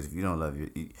 Because if you don't love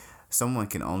someone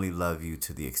can only love you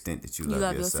to the extent that you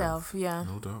love yourself. Yeah.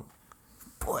 No doubt.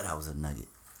 Boy, that was a nugget.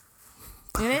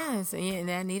 It is. Yeah,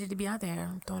 that needed to be out there.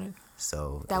 I'm throwing it.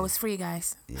 So that was free,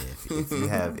 guys. Yeah,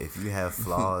 if you have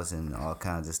flaws and all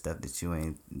kinds of stuff that you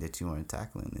aren't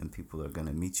tackling, then people are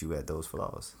gonna meet you at those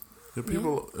flaws. Yeah,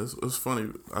 people. Yeah. It's funny.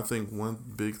 I think one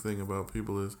big thing about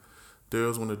people is they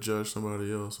always want to judge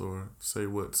somebody else or say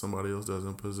what somebody else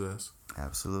doesn't possess.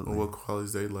 Absolutely. Or what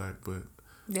qualities they lack, but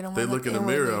they look in the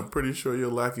mirror. I'm pretty sure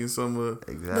you're lacking some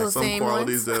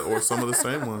qualities or some of the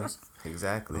same ones.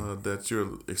 Exactly. That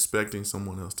you're expecting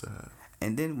someone else to have.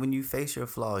 And then when you face your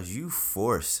flaws, you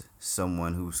force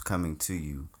someone who's coming to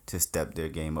you to step their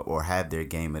game up or have their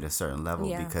game at a certain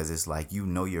level, because it's like, you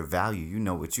know your value, you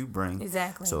know what you bring.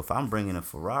 Exactly. So if I'm bringing a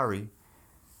Ferrari,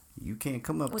 you can't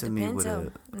come up to me with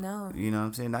a... No. You know what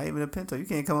I'm saying? Not even a Pinto. You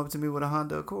can't come up to me with a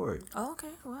Honda Accord. Oh, okay.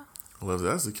 Well, if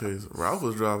that's the case, Ralph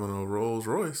was driving a Rolls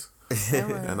Royce.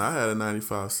 And I had a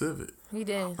 95 Civic. He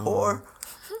did. Or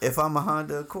if I'm a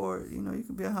Honda Accord, you know, you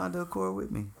can be a Honda Accord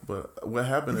with me. But what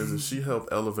happened is she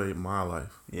helped elevate my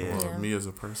life. Or me as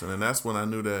a person. And that's when I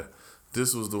knew that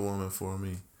this was the woman for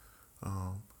me.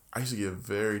 I used to get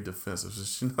very defensive.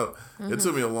 Just, it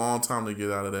took me a long time to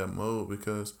get out of that mode,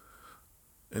 because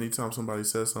anytime somebody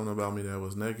said something about me that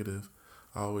was negative,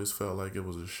 I always felt like it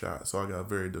was a shot. So I got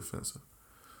very defensive.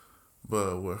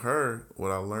 But with her,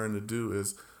 what I learned to do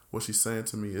is, what she's saying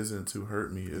to me isn't to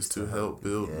hurt me, it's to help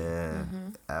build me. Yeah,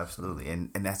 absolutely. And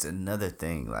that's another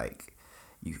thing. Like,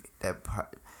 your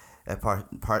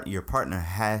partner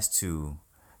has to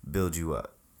build you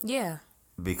up. Yeah.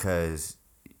 Because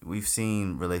we've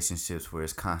seen relationships where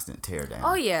it's constant tear down.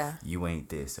 Oh yeah. You ain't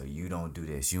this, or you don't do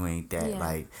this, you ain't that. Yeah.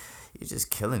 Like, you're just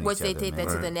killing Which each other. Which they take that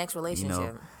to the next relationship. You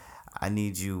know, I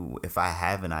need you, if I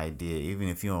have an idea, even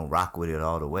if you don't rock with it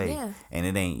all the way, and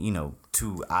it ain't,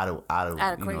 too out of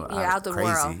crazy,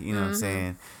 world. You know what I'm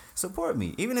saying? Support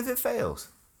me, even if it fails.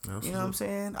 Absolutely. You know what I'm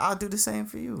saying? I'll do the same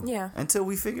for you. Yeah. Until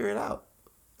we figure it out.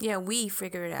 Yeah, we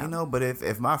figure it out. But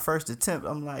if my first attempt,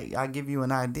 I'm like, I give you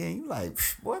an idea, and you like,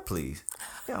 boy, please.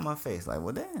 Get on my face. Like,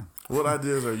 well, damn. What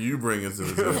ideas are you bringing to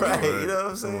the table? Right, you know what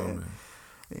I'm saying?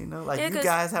 You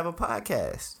guys have a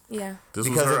podcast. Yeah. This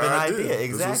because was her of an idea.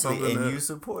 Exactly. And you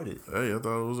support it. Hey, I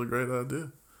thought it was a great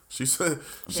idea. She said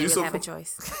she didn't have a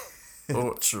choice.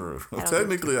 Oh, true.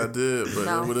 Technically, I did, but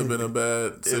it would have been a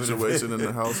bad situation in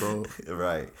the household.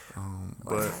 Right.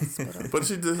 But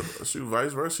she did. She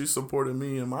vice versa. She supported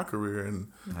me in my career,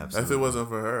 and if it wasn't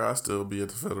for her, I'd still be at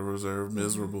the Federal Reserve,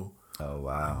 miserable. Oh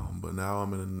wow. But now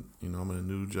I'm in a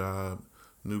new job,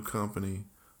 new company.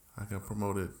 I got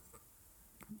promoted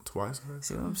twice already.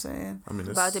 See what I'm saying? I mean,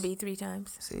 it's about to be 3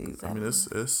 times. See, I mean,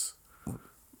 it's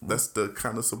that's the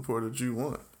kind of support that you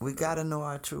want. We gotta know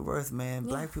our true worth, man.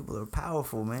 Black people are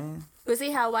powerful, man. But see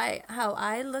how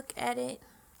I look at it.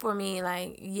 For me,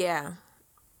 like,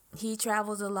 he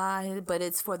travels a lot, but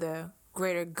it's for the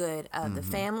greater good of the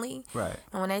family. Right.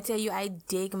 And when I tell you, I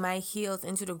dig my heels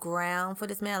into the ground for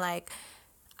this man. Like,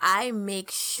 I make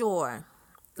sure.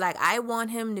 Like, I want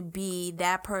him to be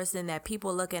that person that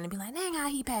people look at and be like, dang, how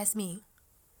he passed me.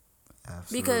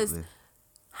 Absolutely. Because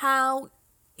how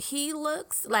he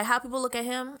looks, like how people look at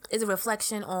him, is a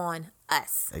reflection on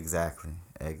us. Exactly.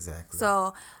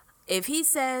 So if he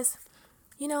says,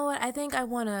 you know what, I think I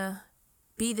want to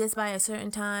be this by a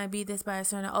certain time,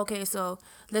 okay, so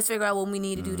let's figure out what we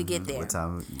need to do to get there. What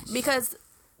time? Because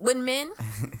when men,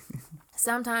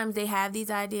 sometimes they have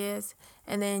these ideas,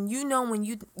 and then when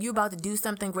you're about to do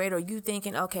something great, or you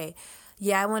thinking, okay,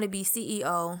 I want to be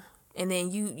CEO, and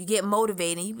then you get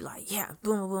motivated, and you be like,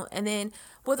 boom, boom, boom. And then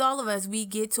with all of us, we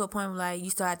get to a point where, like, you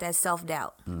start that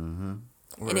self-doubt. Mm-hmm.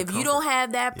 And if you don't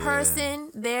have that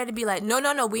person there to be like,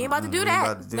 no, we ain't about to do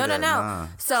that. No.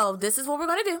 So this is what we're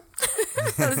gonna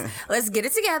do. Let's get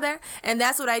it together. And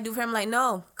that's what I do for him. Like,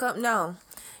 no.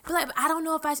 Be like, I don't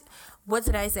know if what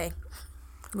did I say?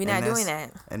 We're not doing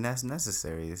that. And that's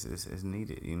necessary. It's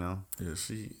needed, you know? Yeah,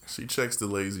 she checks the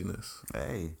laziness.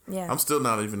 Hey. Yeah. I'm still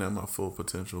not even at my full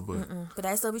potential, but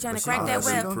I still be trying to crack that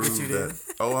whip. Prove that.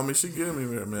 Oh, I mean, she get me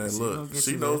there, man. Look,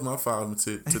 she knows my 5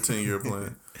 to 10-year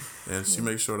plan, and she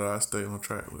makes sure that I stay on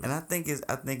track with it. And I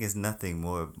think it's nothing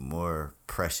more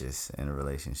precious in a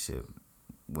relationship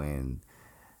when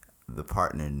the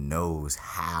partner knows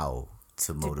how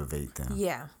to motivate them.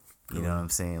 Yeah. You know what I'm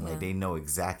saying? Like, they know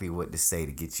exactly what to say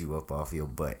to get you up off your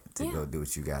butt to go do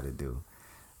what you got to do.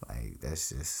 Like, that's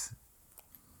just,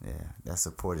 that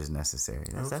support is necessary.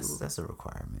 That's a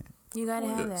requirement. You gotta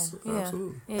have that. Yeah.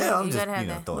 Absolutely. Yeah, I'm you just, gotta have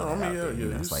that. throwing it out there.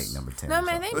 That's like number 10. No,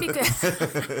 man, I think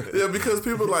because... Yeah, because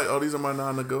people are like, oh, these are my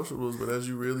non-negotiables, but as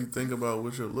you really think about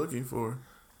what you're looking for,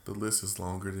 the list is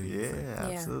longer than you think. Yeah,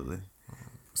 absolutely.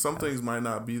 Some things might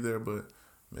not be there, but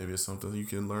maybe it's something you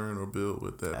can learn or build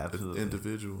with that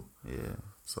individual. Yeah.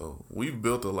 So we've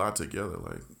built a lot together.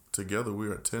 Like, together we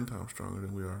are 10 times stronger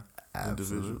than we are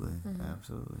individually.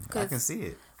 Absolutely. I can see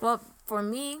it. Well, for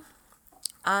me,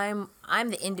 I'm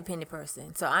the independent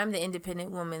person. So I'm the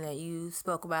independent woman that you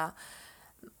spoke about.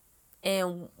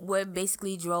 And what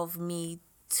basically drove me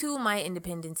to my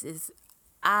independence is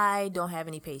I don't have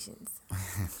any patience.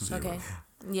 Okay?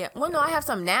 Yeah. Well, no, I have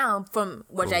some now from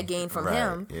what I gained from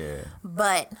him. Yeah.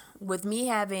 But with me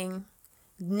having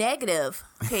negative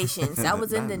patience, I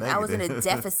was in a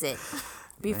deficit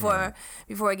before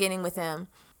getting with him.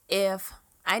 If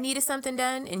I needed something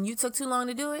done and you took too long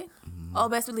to do it,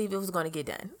 best believe it was going to get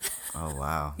done. Oh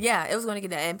wow. Yeah, it was going to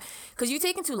get done because you're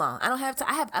taking too long. I don't have to.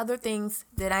 I have other things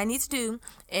that I need to do,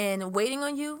 and waiting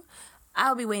on you,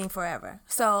 I'll be waiting forever.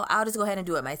 So I'll just go ahead and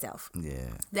do it myself.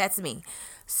 Yeah. That's me.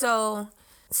 So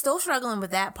still struggling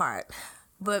with that part,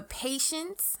 but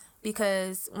patience,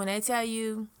 because when I tell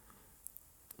you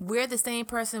we're the same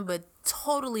person but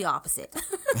totally opposite.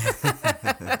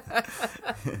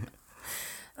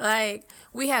 Like,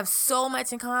 we have so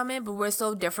much in common, but we're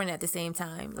so different at the same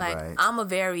time. Like, I'm a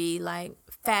very, like,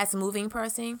 fast-moving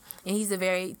person, and he's a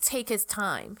very take his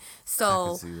time. So I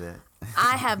can see that.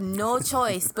 I have no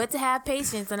choice but to have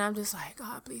patience, and I'm just like,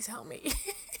 God, please help me.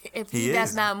 If he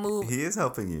does not move. He is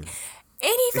helping you.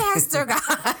 Any faster,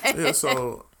 God. Yeah,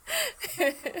 so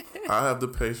I have the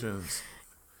patience,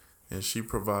 and she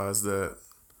provides that,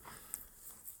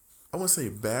 I wouldn't say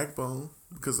backbone,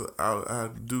 because I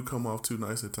do come off too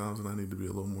nice at times, and I need to be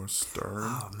a little more stern.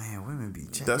 Oh man, women be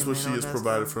checking. That's what she has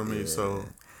provided for me. So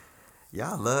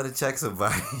y'all love to check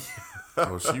somebody.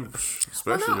 She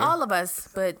especially. Well, not all of us,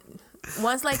 but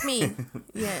ones like me,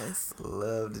 yes.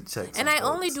 Love to check. And I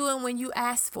only do it when you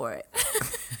ask for it.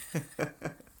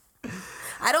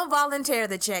 I don't volunteer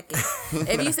the checking.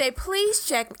 If you say, please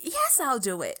check, yes, I'll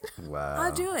do it. Wow.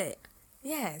 I'll do it.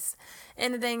 Yes.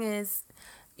 And the thing is,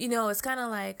 it's kind of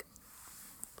like,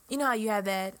 how you have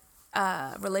that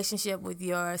relationship with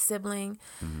your sibling.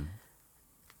 Mm-hmm.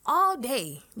 All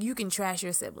day, you can trash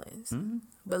your siblings. Mm-hmm.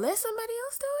 But let somebody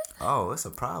else do it. Oh, it's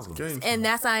a problem. And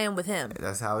that's how I am with him.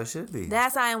 That's how it should be.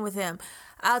 That's how I am with him.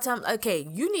 I'll tell him, okay,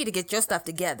 you need to get your stuff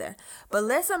together. But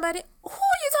let somebody... Who are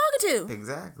you talking to?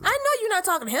 Exactly. I know you're not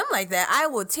talking to him like that. I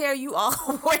will tear you all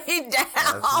the way down.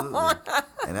 Absolutely.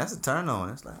 And that's a turn on.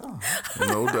 It's like, oh.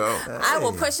 No doubt. Hey. I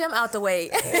will push him out the way.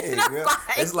 Hey, girl.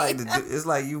 It's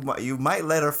like you might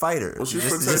let her fight her. Well, she's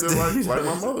protected like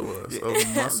my mother was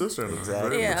of my sister.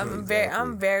 Exactly. Yeah,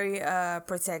 I'm very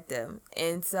protective.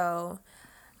 And so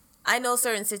I know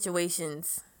certain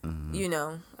situations,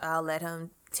 I'll let him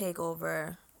take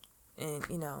over and,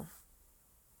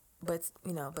 but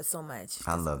so much.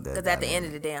 I love that. Because at the end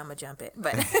of the day, I'm going to jump it.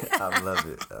 But I love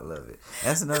it.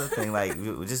 That's another thing, like,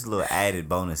 just little added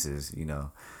bonuses,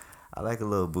 I like a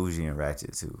little bougie and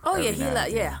ratchet, too. Oh, yeah,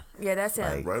 yeah, that's him.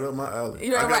 Like, right up my alley.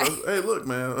 You're right. Hey, look,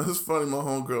 man, it's funny. My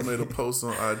homegirl made a post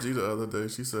on IG the other day.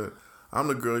 She said, I'm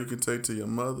the girl you can take to your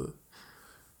mother.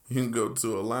 You can go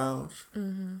to a lounge.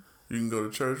 Mm-hmm. You can go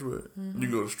to church with. Mm-hmm. You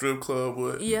can go to strip club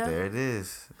with. Yeah. There it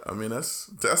is. I mean, that's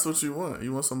what you want.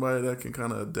 You want somebody that can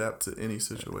kind of adapt to any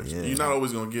situation. Yeah. You're not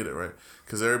always going to get it, right?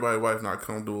 Because everybody's wife not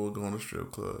comfortable going to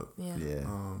strip club. Yeah.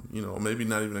 Maybe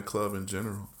not even a club in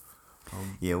general.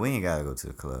 Yeah, we ain't gotta go to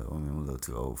the club. I mean, we're a little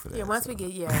too old for that. Yeah, once we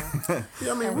get, yeah,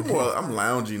 I mean, I'm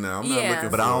loungy now. I'm not looking.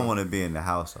 But I don't want to be in the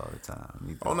house all the time.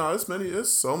 Either. Oh no,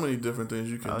 it's so many different things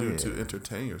you can do to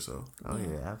entertain yourself. Oh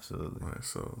yeah, absolutely. Right,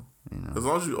 so as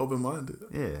long as you're open minded.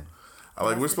 Yeah.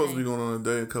 We're supposed to be going on a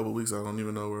day in a couple of weeks. I don't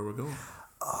even know where we're going.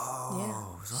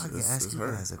 Oh, so I can ask you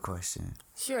guys a question.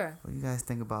 Sure. What do you guys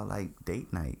think about like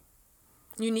date night?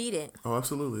 You need it. Oh,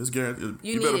 absolutely. It's guaranteed.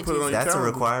 You better put it on your calendar. That's a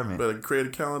requirement. You better create a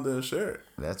calendar and share it.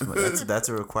 That's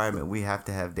a requirement. We have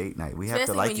to have date night. We have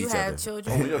to like each other. Have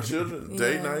children. Oh, when you have children,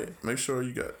 date night. Make sure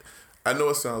you got. I know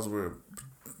it sounds weird.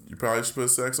 You probably should put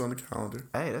sex on the calendar.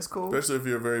 Hey, that's cool. Especially if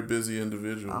you're a very busy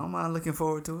individual. I don't mind looking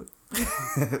forward to it.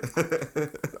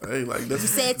 Hey, like that's. You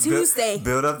said Tuesday.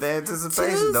 Build up the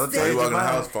anticipation. Tuesday. Don't You change walk your in the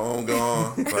house, mind. phone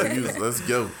gone. Like, let's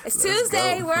go. It's Let's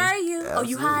Tuesday. go. Where are you? Oh,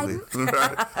 you hiding?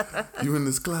 Right. You in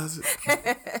this closet?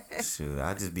 Shoot,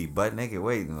 I just be butt naked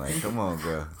waiting. Like, come on,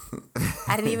 girl.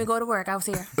 I didn't even go to work. I was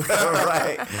here.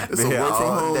 Right. It's a work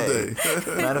from home day.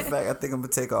 Matter of fact, I think I'm gonna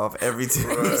take off every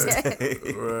Tuesday.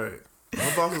 Right.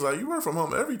 My boss was like, "You work from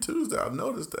home every Tuesday. I've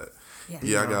noticed that."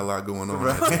 Yeah, I got a lot going on.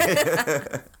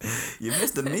 Right. You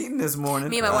missed the meeting this morning.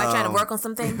 Me and my wife trying to work on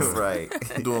some things. Right.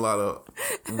 I'm doing a lot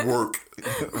of work,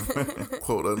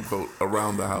 quote unquote,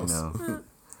 around the house. A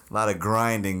lot of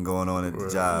grinding going on at the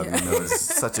job. Yeah. You know, it's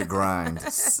such a grind.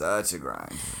 Such a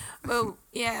grind. But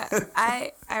yeah,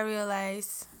 I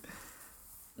realized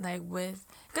like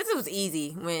because it was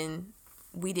easy when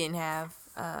we didn't have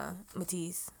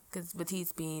Matisse, because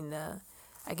Matisse being the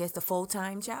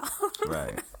full-time child.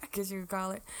 Right. I guess you could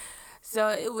call it. So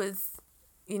it was,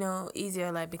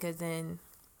 easier, like, because then,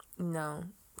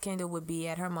 Kendall would be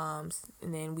at her mom's,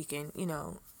 and then we can,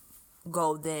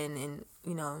 go then and,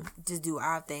 just do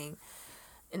our thing.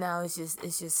 And now it's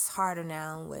just harder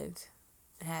now with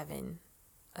having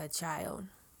a child.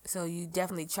 So you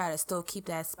definitely try to still keep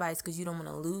that spice because you don't want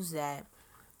to lose that,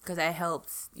 because that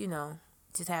helps,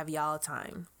 just have y'all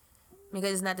time.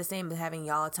 Because it's not the same as having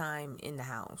y'all time in the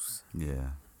house.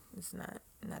 Yeah. It's not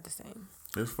the same.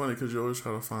 It's funny because you always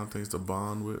try to find things to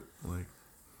bond with. Like,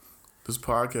 this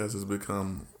podcast has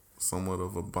become somewhat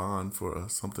of a bond for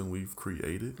us, something we've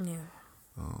created. Yeah.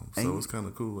 So it's kind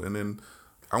of cool. And then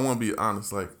I want to be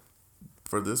honest, like,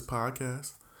 for this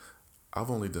podcast, I've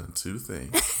only done 2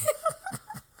 things.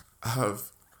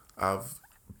 I've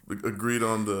agreed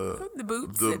on the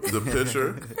boots, the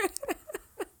picture.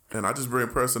 And I just bring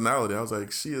personality. I was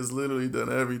like, she has literally done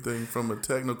everything from a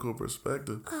technical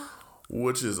perspective,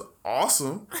 which is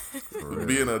awesome.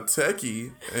 Being a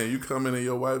techie and you come in and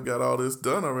your wife got all this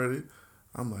done already.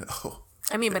 I'm like, oh.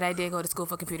 I mean, but I did go to school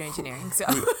for computer engineering, so.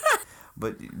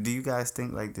 But do you guys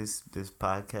think like this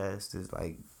podcast is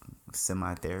like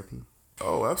semi-therapy?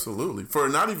 Oh, absolutely. For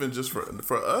not even just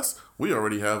for us, we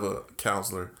already have a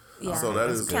counselor. Yeah. So that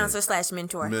is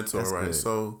counselor/mentor. Mentor, That's right? good.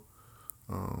 So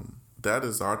that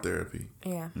is our therapy.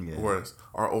 Yeah. Or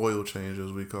our oil change,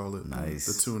 as we call it. Nice.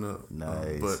 The tune-up.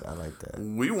 Nice. But I like that.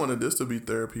 we wanted this to be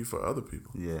therapy for other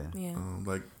people. Yeah. Yeah.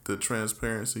 Like the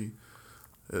transparency.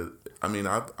 I mean,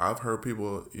 I've heard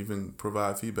people even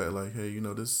provide feedback like, hey,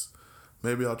 this,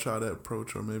 maybe I'll try that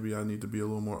approach, or maybe I need to be a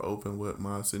little more open with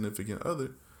my significant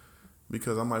other,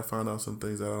 because I might find out some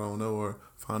things that I don't know, or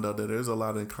find out that there's a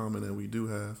lot in common that we do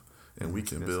have and we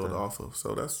can build off of.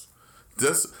 So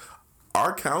that's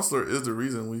our counselor is the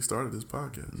reason we started this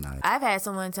podcast. Nice. I've had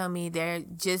someone tell me they're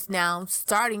just now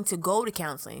starting to go to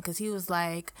counseling, because he was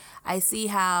like, I see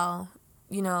how,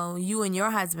 you and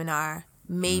your husband are.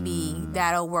 Maybe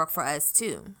that'll work for us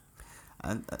too.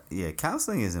 Yeah,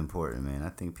 counseling is important, man. I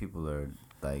think people are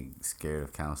like scared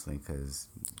of counseling because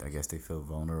I guess they feel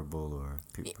vulnerable, or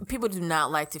people do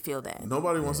not like to feel that.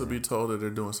 Nobody wants to be told that they're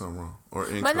doing something wrong or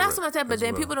incorrect. But not so much that. But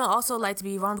then people don't also like to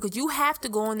be wrong, because you have to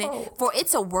go in there for it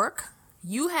to work.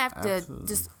 You have to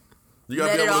just you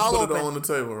gotta be able to put it on the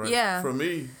table, right? Yeah. For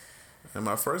me, in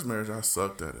my first marriage, I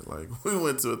sucked at it. Like, we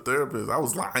went to a therapist. I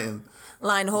was lying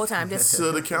the whole time. Just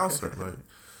to the counselor, like,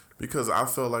 because I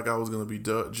felt like I was gonna be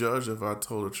judged if I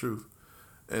told the truth.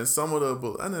 And some of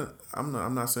the,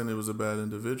 I'm not saying it was a bad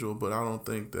individual, but I don't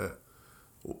think that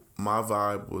my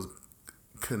vibe was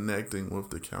connecting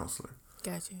with the counselor.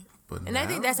 Gotcha. But and I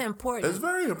think that's important. It's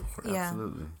very important. Yeah.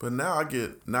 Absolutely. But now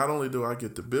not only do I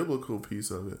get the biblical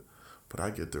piece of it, but I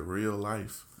get the real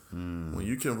life. When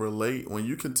you can relate, when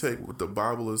you can take what the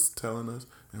Bible is telling us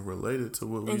and relate it to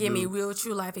what we do. And give me real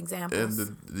true life examples.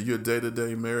 And your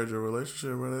day-to-day marriage or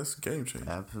relationship, well, that's a game changer.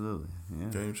 Absolutely. Yeah.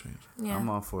 Game changer. Yeah. I'm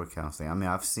all for counseling. I mean,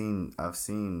 I've seen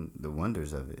the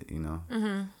wonders of it,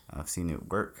 Mm-hmm. I've seen it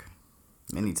work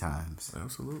many times.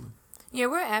 Absolutely. Yeah,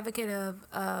 we're an advocate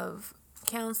of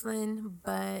counseling,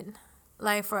 but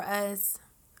like for us,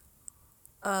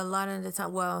 a lot of the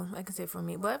time, well, I can say for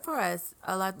me, but for us,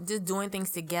 a lot just doing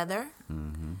things together.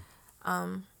 Mm-hmm.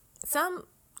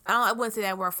 I wouldn't say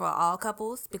that work for all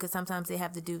couples, because sometimes they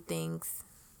have to do things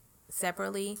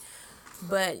separately.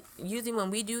 But usually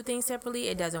when we do things separately,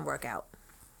 it doesn't work out.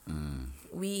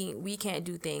 we can't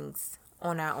do things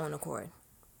on our own accord.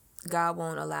 God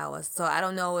won't allow us. So I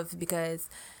don't know if because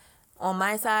on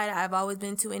my side I've always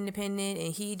been too independent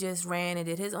and he just ran and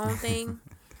did his own thing.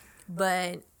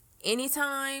 But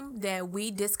anytime that we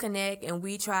disconnect and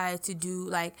we try to do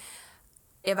like,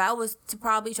 if I was to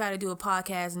probably try to do a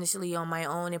podcast initially on my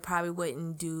own, it probably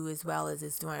wouldn't do as well as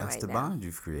it's doing right now. That's the bond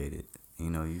you've created.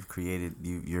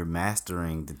 You're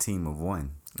mastering the team of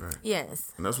one. Right.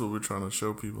 Yes. And that's what we're trying to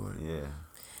show people. Like, yeah.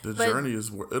 The journey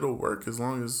it'll work as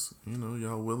long as,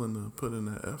 y'all willing to put in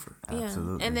that effort. Yeah.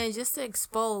 Absolutely. And then just to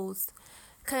expose,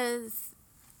 because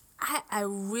I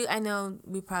know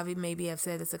we probably maybe have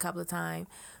said this a couple of times,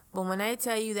 but when I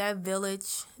tell you that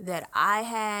village that I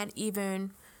had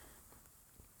even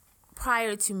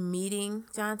prior to meeting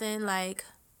Jonathan, like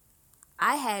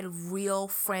I had real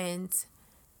friends,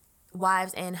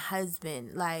 wives and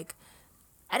husband. Like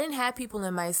I didn't have people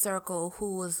in my circle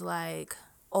who was like,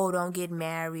 oh, don't get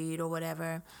married or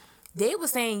whatever. They were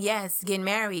saying yes, get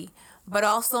married, but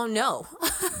also no.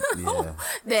 Yeah.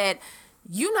 That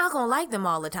you're not gonna like them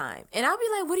all the time. And I'll be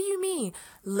like, what do you mean?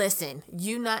 Listen,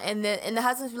 you not, and the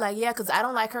husbands be like, yeah, because I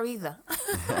don't like her either.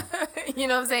 You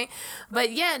know what I'm saying?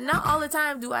 But yeah, not all the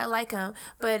time do I like him.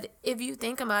 But if you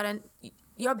think about it,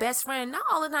 your best friend, not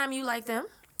all the time you like them.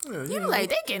 Yeah, you're like,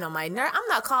 they getting on my nerve. I'm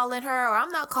not calling her or I'm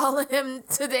not calling him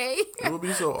today. It would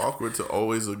be so awkward to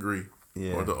always agree.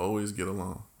 Yeah. Or to always get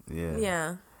along. Yeah.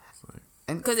 Yeah.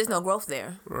 And because there's no growth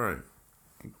there. Right.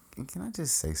 Can I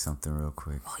just say something real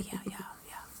quick? Oh, yeah.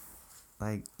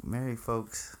 Like, married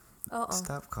folks,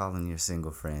 stop calling your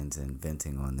single friends and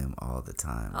venting on them all the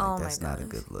time. Like, that's not a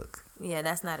good look. Yeah,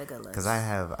 that's not a good look. Because I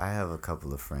have a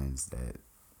couple of friends that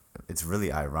it's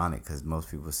really ironic because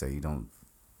most people say you don't,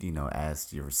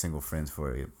 ask your single friends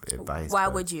for advice. Why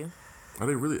would you? Are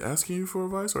they really asking you for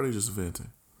advice or are they just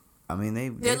venting? I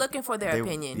mean, they're looking for their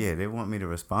opinion. Yeah, they want me to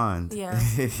respond. Yeah.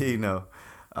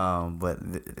 But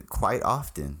quite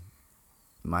often,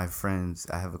 my friends,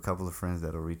 I have a couple of friends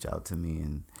that'll reach out to me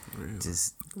and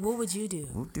just. What would you do?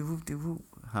 Whoop-de-whoop-de-whoop,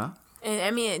 huh? And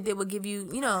I mean, they would give you,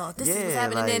 this is what's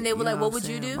happening. And then they were like, what would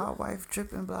you do? My wife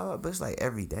tripping, blah, blah. But it's like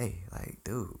every day. Like,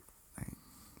 dude, like,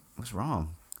 what's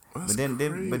wrong? But then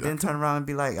turn around and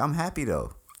be like, I'm happy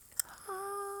though.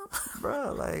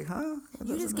 Bro, like, huh?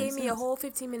 You just gave me a whole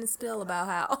 15-minute spill about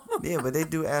how. Yeah, but they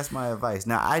do ask my advice.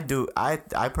 Now, I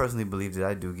personally believe that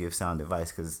I do give sound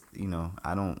advice because,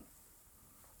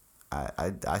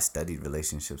 I studied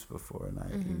relationships before and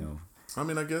I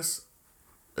mean, I guess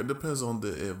it depends on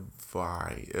the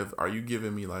advice. Are you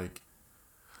giving me like,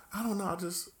 I don't know,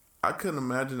 I couldn't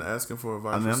imagine asking for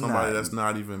advice from somebody that's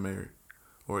not even married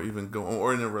or even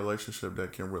or in a relationship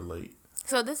that can relate.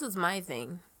 So this was my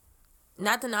thing.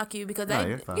 Not to knock you because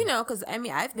because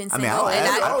I've been single.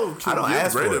 I don't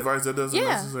ask great for advice. That doesn't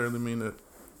necessarily mean that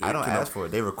I don't ask for it.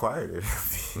 They required it.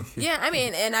 Yeah,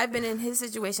 and I've been in his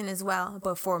situation as well.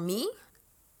 But for me,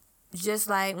 just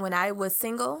like when I was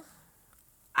single,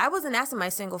 I wasn't asking my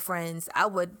single friends. I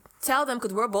would tell them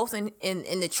because we're both in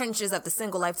the trenches of the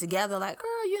single life together. Like, girl,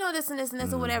 this and this and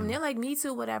this or whatever. And they're like, me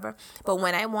too, whatever. But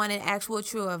when I wanted actual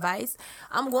true advice,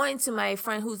 I'm going to my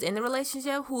friend who's in the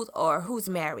relationship who's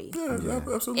married. Yeah,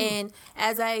 absolutely. And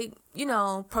as I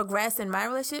progress in my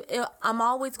relationship, I'm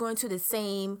always going to the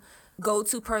same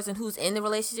go-to person who's in the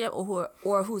relationship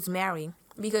or who's married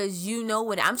because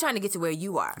what I'm trying to get to where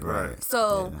you are. Right.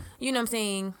 So what I'm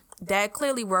saying. That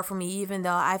clearly worked for me, even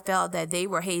though I felt that they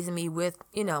were hazing me with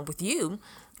you.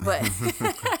 But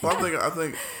well,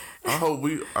 I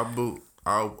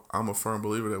hope I'm a firm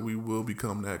believer that we will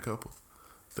become that couple.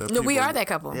 We are that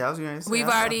couple. Yeah, I was gonna say. We've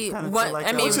already.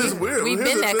 Which is weird. We've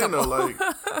been that couple. Like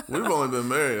we've only been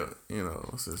married,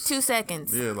 2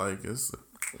 seconds. Yeah, like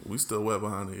we still wet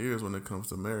behind the ears when it comes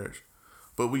to marriage,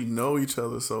 but we know each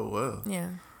other so well. Yeah.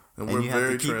 And we're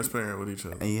very transparent with each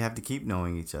other. And you have to keep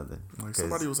knowing each other. Like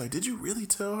somebody was like, did you really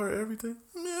tell her everything?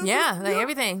 Yeah,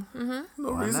 everything. Mm-hmm.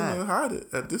 No reason to hide it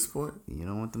at this point. You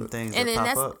don't want them things to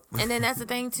pop up. And then that's the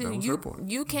thing too.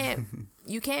 You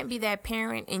can't be that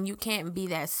parent and you can't be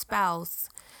that spouse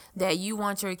that you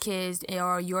want your kids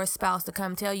or your spouse to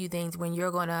come tell you things when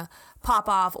you're going to pop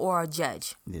off or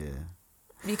judge. Yeah.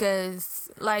 Because,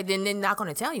 then they're not going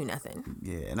to tell you nothing.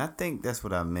 Yeah, and I think that's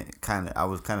what I meant. I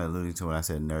was kind of alluding to when I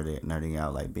said nerding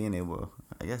out, like being able,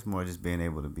 I guess more just being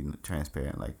able to be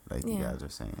transparent, like you guys are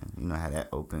saying. Have that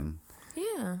open.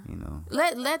 Yeah.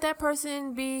 Let that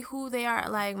person be who they are.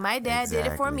 Like my dad did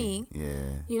it for me.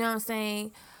 Yeah. You know what I'm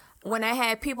saying? When I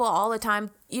had people all the time,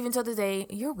 even to this day,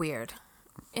 you're weird,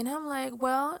 and I'm like,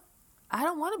 well. I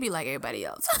don't want to be like everybody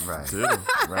else. Right.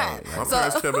 Right. My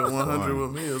parents kept it 100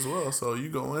 with me as well. So you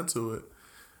go into it,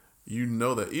 you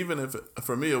know that even if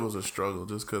for me it was a struggle,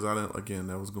 just because I didn't. Again,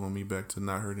 that was going me back to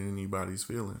not hurting anybody's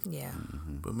feelings. Yeah.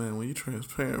 Mm-hmm. But man, when you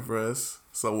transparent for us,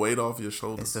 it's a weight off your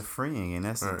shoulders. It's a freeing, and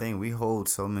that's the thing. We hold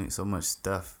so much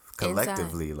stuff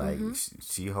collectively. Inside. Like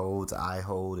she holds, I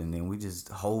hold, and then we just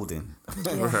holding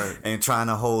Right. and trying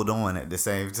to hold on at the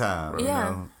same time. Yeah.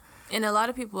 You know? And a lot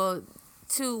of people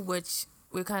too, which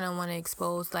we kind of want to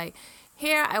expose, like.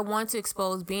 Here, I want to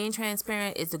expose being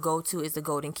transparent is the go-to, is the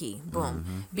golden key. Boom.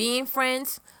 Mm-hmm. Being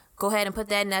friends, go ahead and put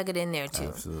that nugget in there too.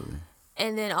 Absolutely.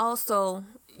 And then also,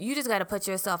 you just got to put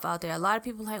yourself out there. A lot of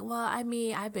people are like, well, I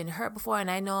mean, I've been hurt before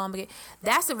and I know I'm going to get...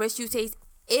 That's the risk you take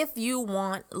if you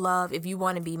want love, if you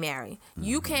want to be married. Mm-hmm.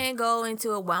 You can't go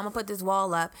into it, well, I'm going to put this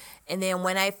wall up, and then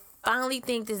when I finally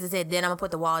think this is it, then I'm going to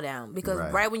put the wall down. Because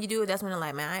right when you do it, that's when I'm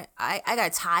like, man, I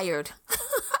got tired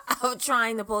of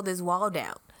trying to pull this wall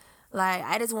down. Like,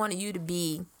 I just wanted you to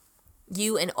be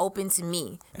you and open to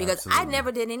me. Because Absolutely. I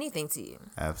never did anything to you.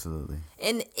 Absolutely.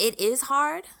 And it is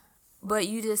hard, but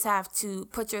you just have to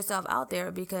put yourself out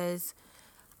there because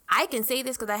I can say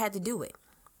this because I had to do it.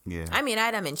 Yeah. I mean,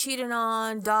 I'd been cheated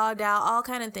on, dogged out, all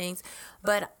kind of things.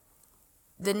 But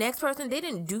the next person, they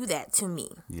didn't do that to me.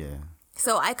 Yeah.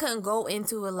 So I couldn't go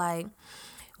into it like...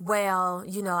 well,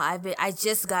 you know, I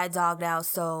just got dogged out,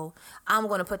 so I'm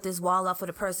going to put this wall up for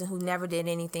the person who never did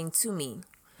anything to me.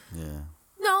 Yeah.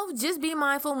 No, just be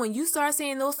mindful when you start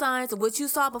seeing those signs of what you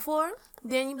saw before,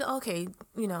 then you be okay,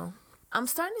 you know, I'm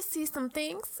starting to see some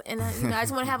things, and I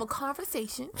just want to have a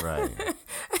conversation. Right.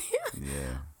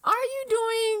 Yeah. Are you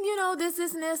doing, you know, this,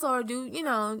 and this, or do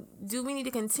we need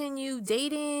to continue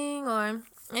dating,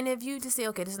 and if you just say,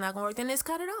 okay, this is not going to work, then just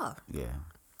cut it off. Yeah.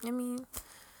 I mean...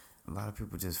 a lot of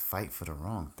people just fight for the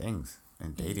wrong things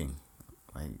in dating.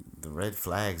 Like, the red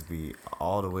flags be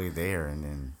all the way there, and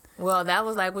then... Well, that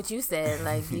was like what you said.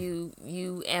 Like,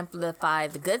 you amplify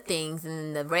the good things,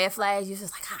 and the red flags, you're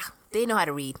just like, they know how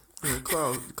to read. Yeah,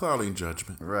 clouding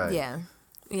judgment. Right. Yeah.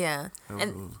 Yeah.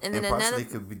 And then partially another...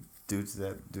 could be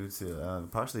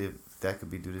partially that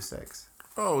could be due to sex.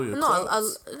 Oh, yeah. No,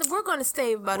 we're going to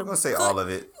say about We're going to say all of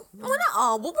it. Well, not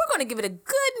all, but we're going to give it a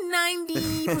good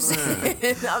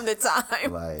 90% of the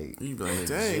time. Like, you be like,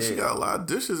 dang, she got a lot of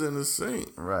dishes in the sink.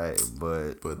 Right,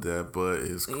 but that butt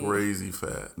is crazy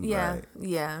fat. Yeah, right.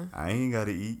 yeah. I ain't got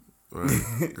to eat.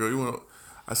 Right. Girl,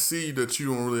 I see that you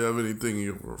don't really have anything in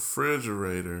your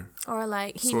refrigerator. Or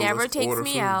like, he never takes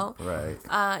me out. Right.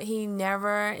 He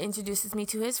never introduces me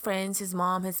to his friends, his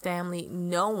mom, his family,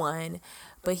 no one.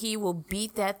 But he will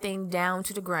beat that thing down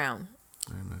to the ground.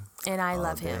 Amen. And I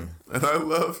love him. And I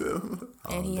love him.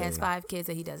 And he has 5 kids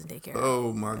that he doesn't take care of.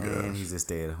 Oh my gosh. And he's a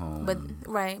stay-at-home.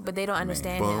 But they don't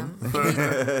understand him.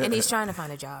 And he's trying to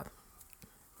find a job.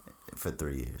 For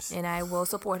 3 years. And I will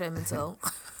support him until...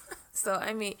 So,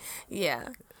 I mean, yeah.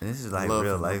 This is like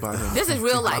real life. This is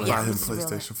real life, yeah. I buy him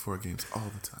PlayStation 4 games all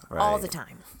the time. Right. All the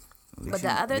time. But the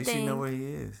other thing... you know where he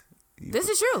is. This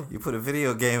is true. You put a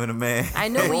video game in a man. I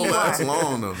know where you are. That's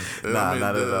long though. Nah,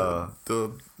 not at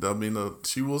all.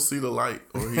 She will see the light,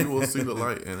 or he will see the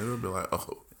light, and it'll be like,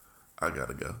 oh, I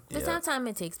gotta go. But sometimes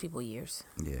it takes people years.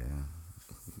 Yeah.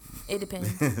 It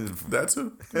depends. That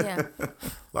too. Yeah. A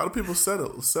lot of people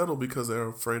settle because they're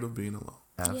afraid of being alone.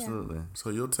 Absolutely. Yeah.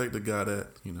 So you'll take the guy that,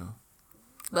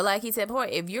 But like he said before,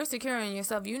 if you're secure in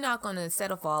yourself, you're not gonna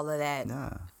settle for all of that.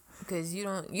 Nah. Because you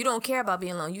don't care about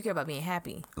being alone. You care about being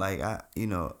happy. Like,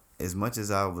 as much as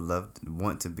I would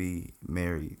want to be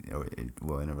married, or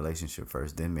in a relationship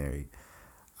first, then married,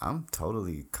 I'm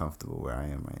totally comfortable where I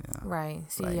am right now. Right.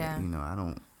 See, like, yeah. I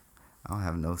don't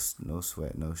have no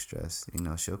sweat, no stress.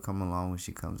 She'll come along when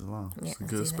she comes along. Yeah, it's a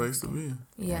good space to be in.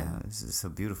 Yeah. It's a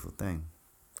beautiful thing.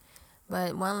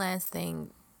 But one last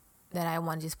thing that I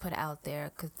want to just put out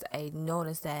there, because I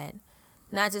noticed that,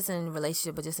 not just in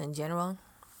relationship, but just in general,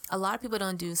 a lot of people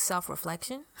don't do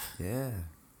self-reflection. Yeah.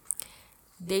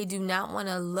 They do not want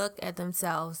to look at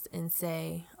themselves and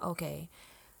say, okay,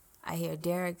 I hear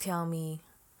Derek tell me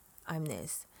I'm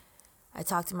this. I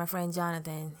talk to my friend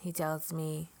Jonathan. He tells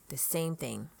me the same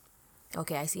thing.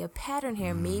 Okay, I see a pattern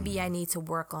here. Maybe I need to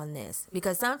work on this.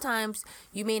 Because sometimes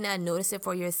you may not notice it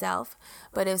for yourself.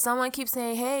 But if someone keeps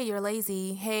saying, hey, you're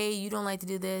lazy. Hey, you don't like to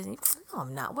do this. No,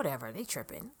 I'm not. Whatever. They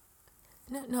tripping.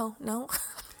 No. No.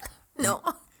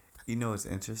 You know what's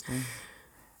interesting?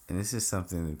 And this is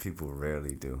something that people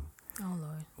rarely do. Oh,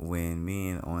 Lord. When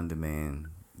me and On Demand,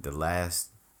 the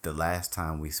last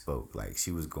time we spoke, like,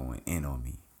 she was going in on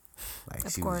me. Like,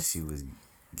 she was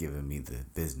giving me the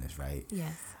business, right?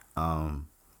 Yes. And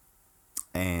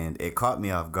it caught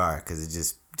me off guard because it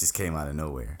just came out of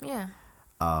nowhere. Yeah.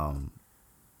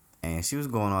 And she was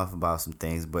going off about some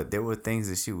things, but there were things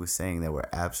that she was saying that were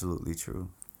absolutely true.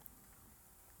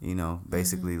 You know,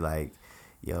 basically like,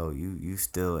 yo, you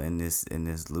still in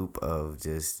this loop of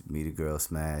just meet a girl,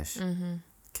 smash,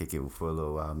 kick it for a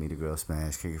little while, meet a girl,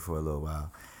 smash, kick it for a little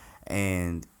while.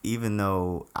 And even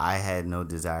though I had no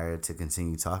desire to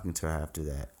continue talking to her after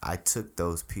that, I took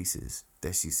those pieces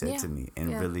that she said to me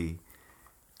and really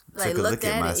took a look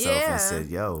at myself and said,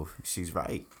 yo, she's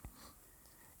right.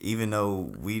 Even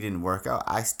though we didn't work out,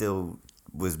 I still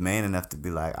was man enough to be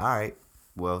like, all right,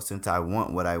 well, since I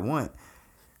want what I want,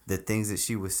 the things that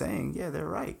she was saying, they're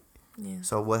right. Yeah.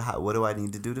 So what do I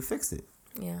need to do to fix it?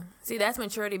 Yeah. See, that's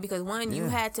maturity because you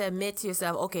had to admit to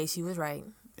yourself, okay, she was right.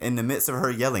 In the midst of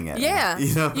her yelling at me.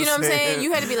 You know what I'm saying?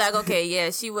 You had to be like, okay, yeah,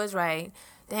 she was right.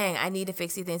 Dang, I need to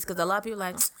fix these things because a lot of people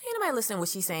are like, ain't nobody listening to what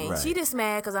she's saying. Right. She just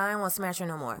mad because I don't want to smash her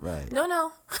no more. Right.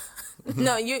 No.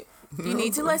 No, you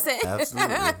need to listen.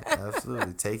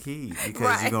 Absolutely. Take heed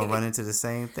because you're going to run into the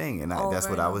same thing. And that's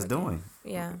what I was doing.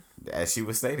 Yeah. As she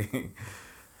was stating.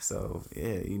 So,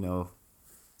 you know,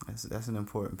 that's an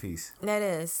important piece. That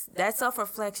is. That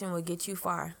self-reflection will get you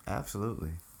far.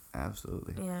 Absolutely.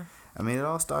 Yeah. I mean, it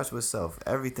all starts with self.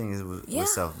 Everything is with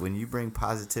self. When you bring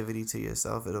positivity to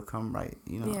yourself, it'll come right,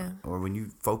 you know. Yeah. Or when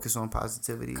you focus on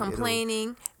positivity.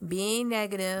 Complaining, being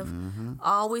negative,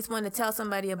 always want to tell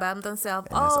somebody about themselves.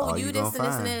 Oh, you this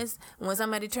and this. When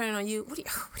somebody turns on you, what do you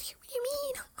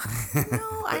mean?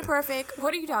 No, I'm perfect.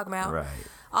 What are you talking about? Right.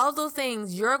 All those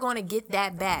things, you're going to get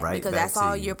that back because that's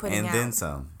all you're putting out. And then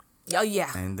some. Oh,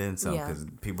 yeah. And then some, because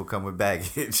people come with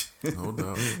baggage. No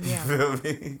doubt. You feel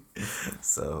me?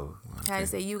 So. How to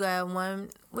say you got one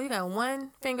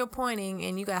finger pointing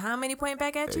and you got how many pointing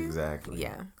back at you? Exactly.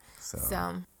 Yeah.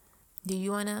 So do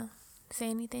you want to say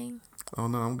anything? Oh,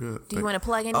 no, I'm good. Do you want to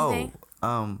plug anything?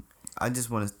 I just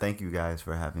want to thank you guys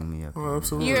for having me up here. Oh,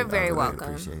 absolutely. You're very welcome.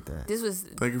 I appreciate that.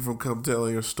 Thank you for coming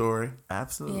telling your story.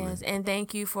 Absolutely. Yes, and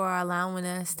thank you for allowing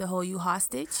us to hold you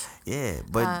hostage. Yeah,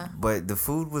 but the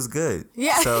food was good.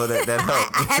 Yeah. So that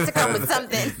helped. I had to come with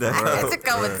something.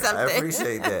 I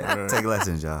appreciate that. Right. Take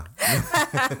lessons, y'all.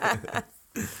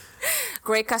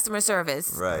 Great customer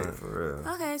service. Right, for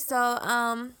real. Okay,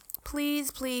 so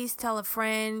please tell a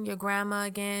friend, your grandma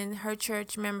again, her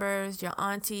church members, your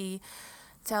auntie.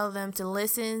 Tell them to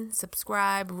listen,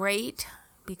 subscribe, rate,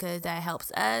 because that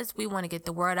helps us. We want to get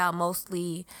the word out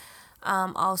mostly.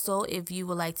 Also, if you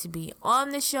would like to be on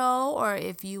the show or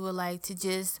if you would like to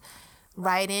just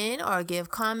write in or give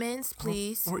comments,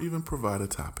 please. Or even provide a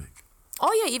topic.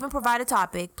 Oh, yeah, even provide a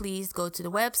topic. Please go to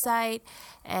the website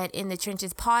at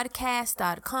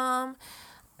inthetrenchespodcast.com.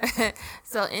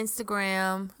 So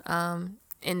Instagram,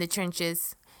 In the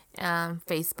Trenches,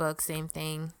 Facebook, same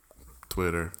thing.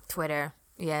 Twitter.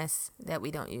 Yes, that we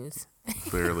don't use.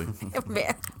 Barely.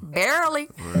 Barely.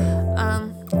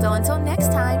 Right. So until next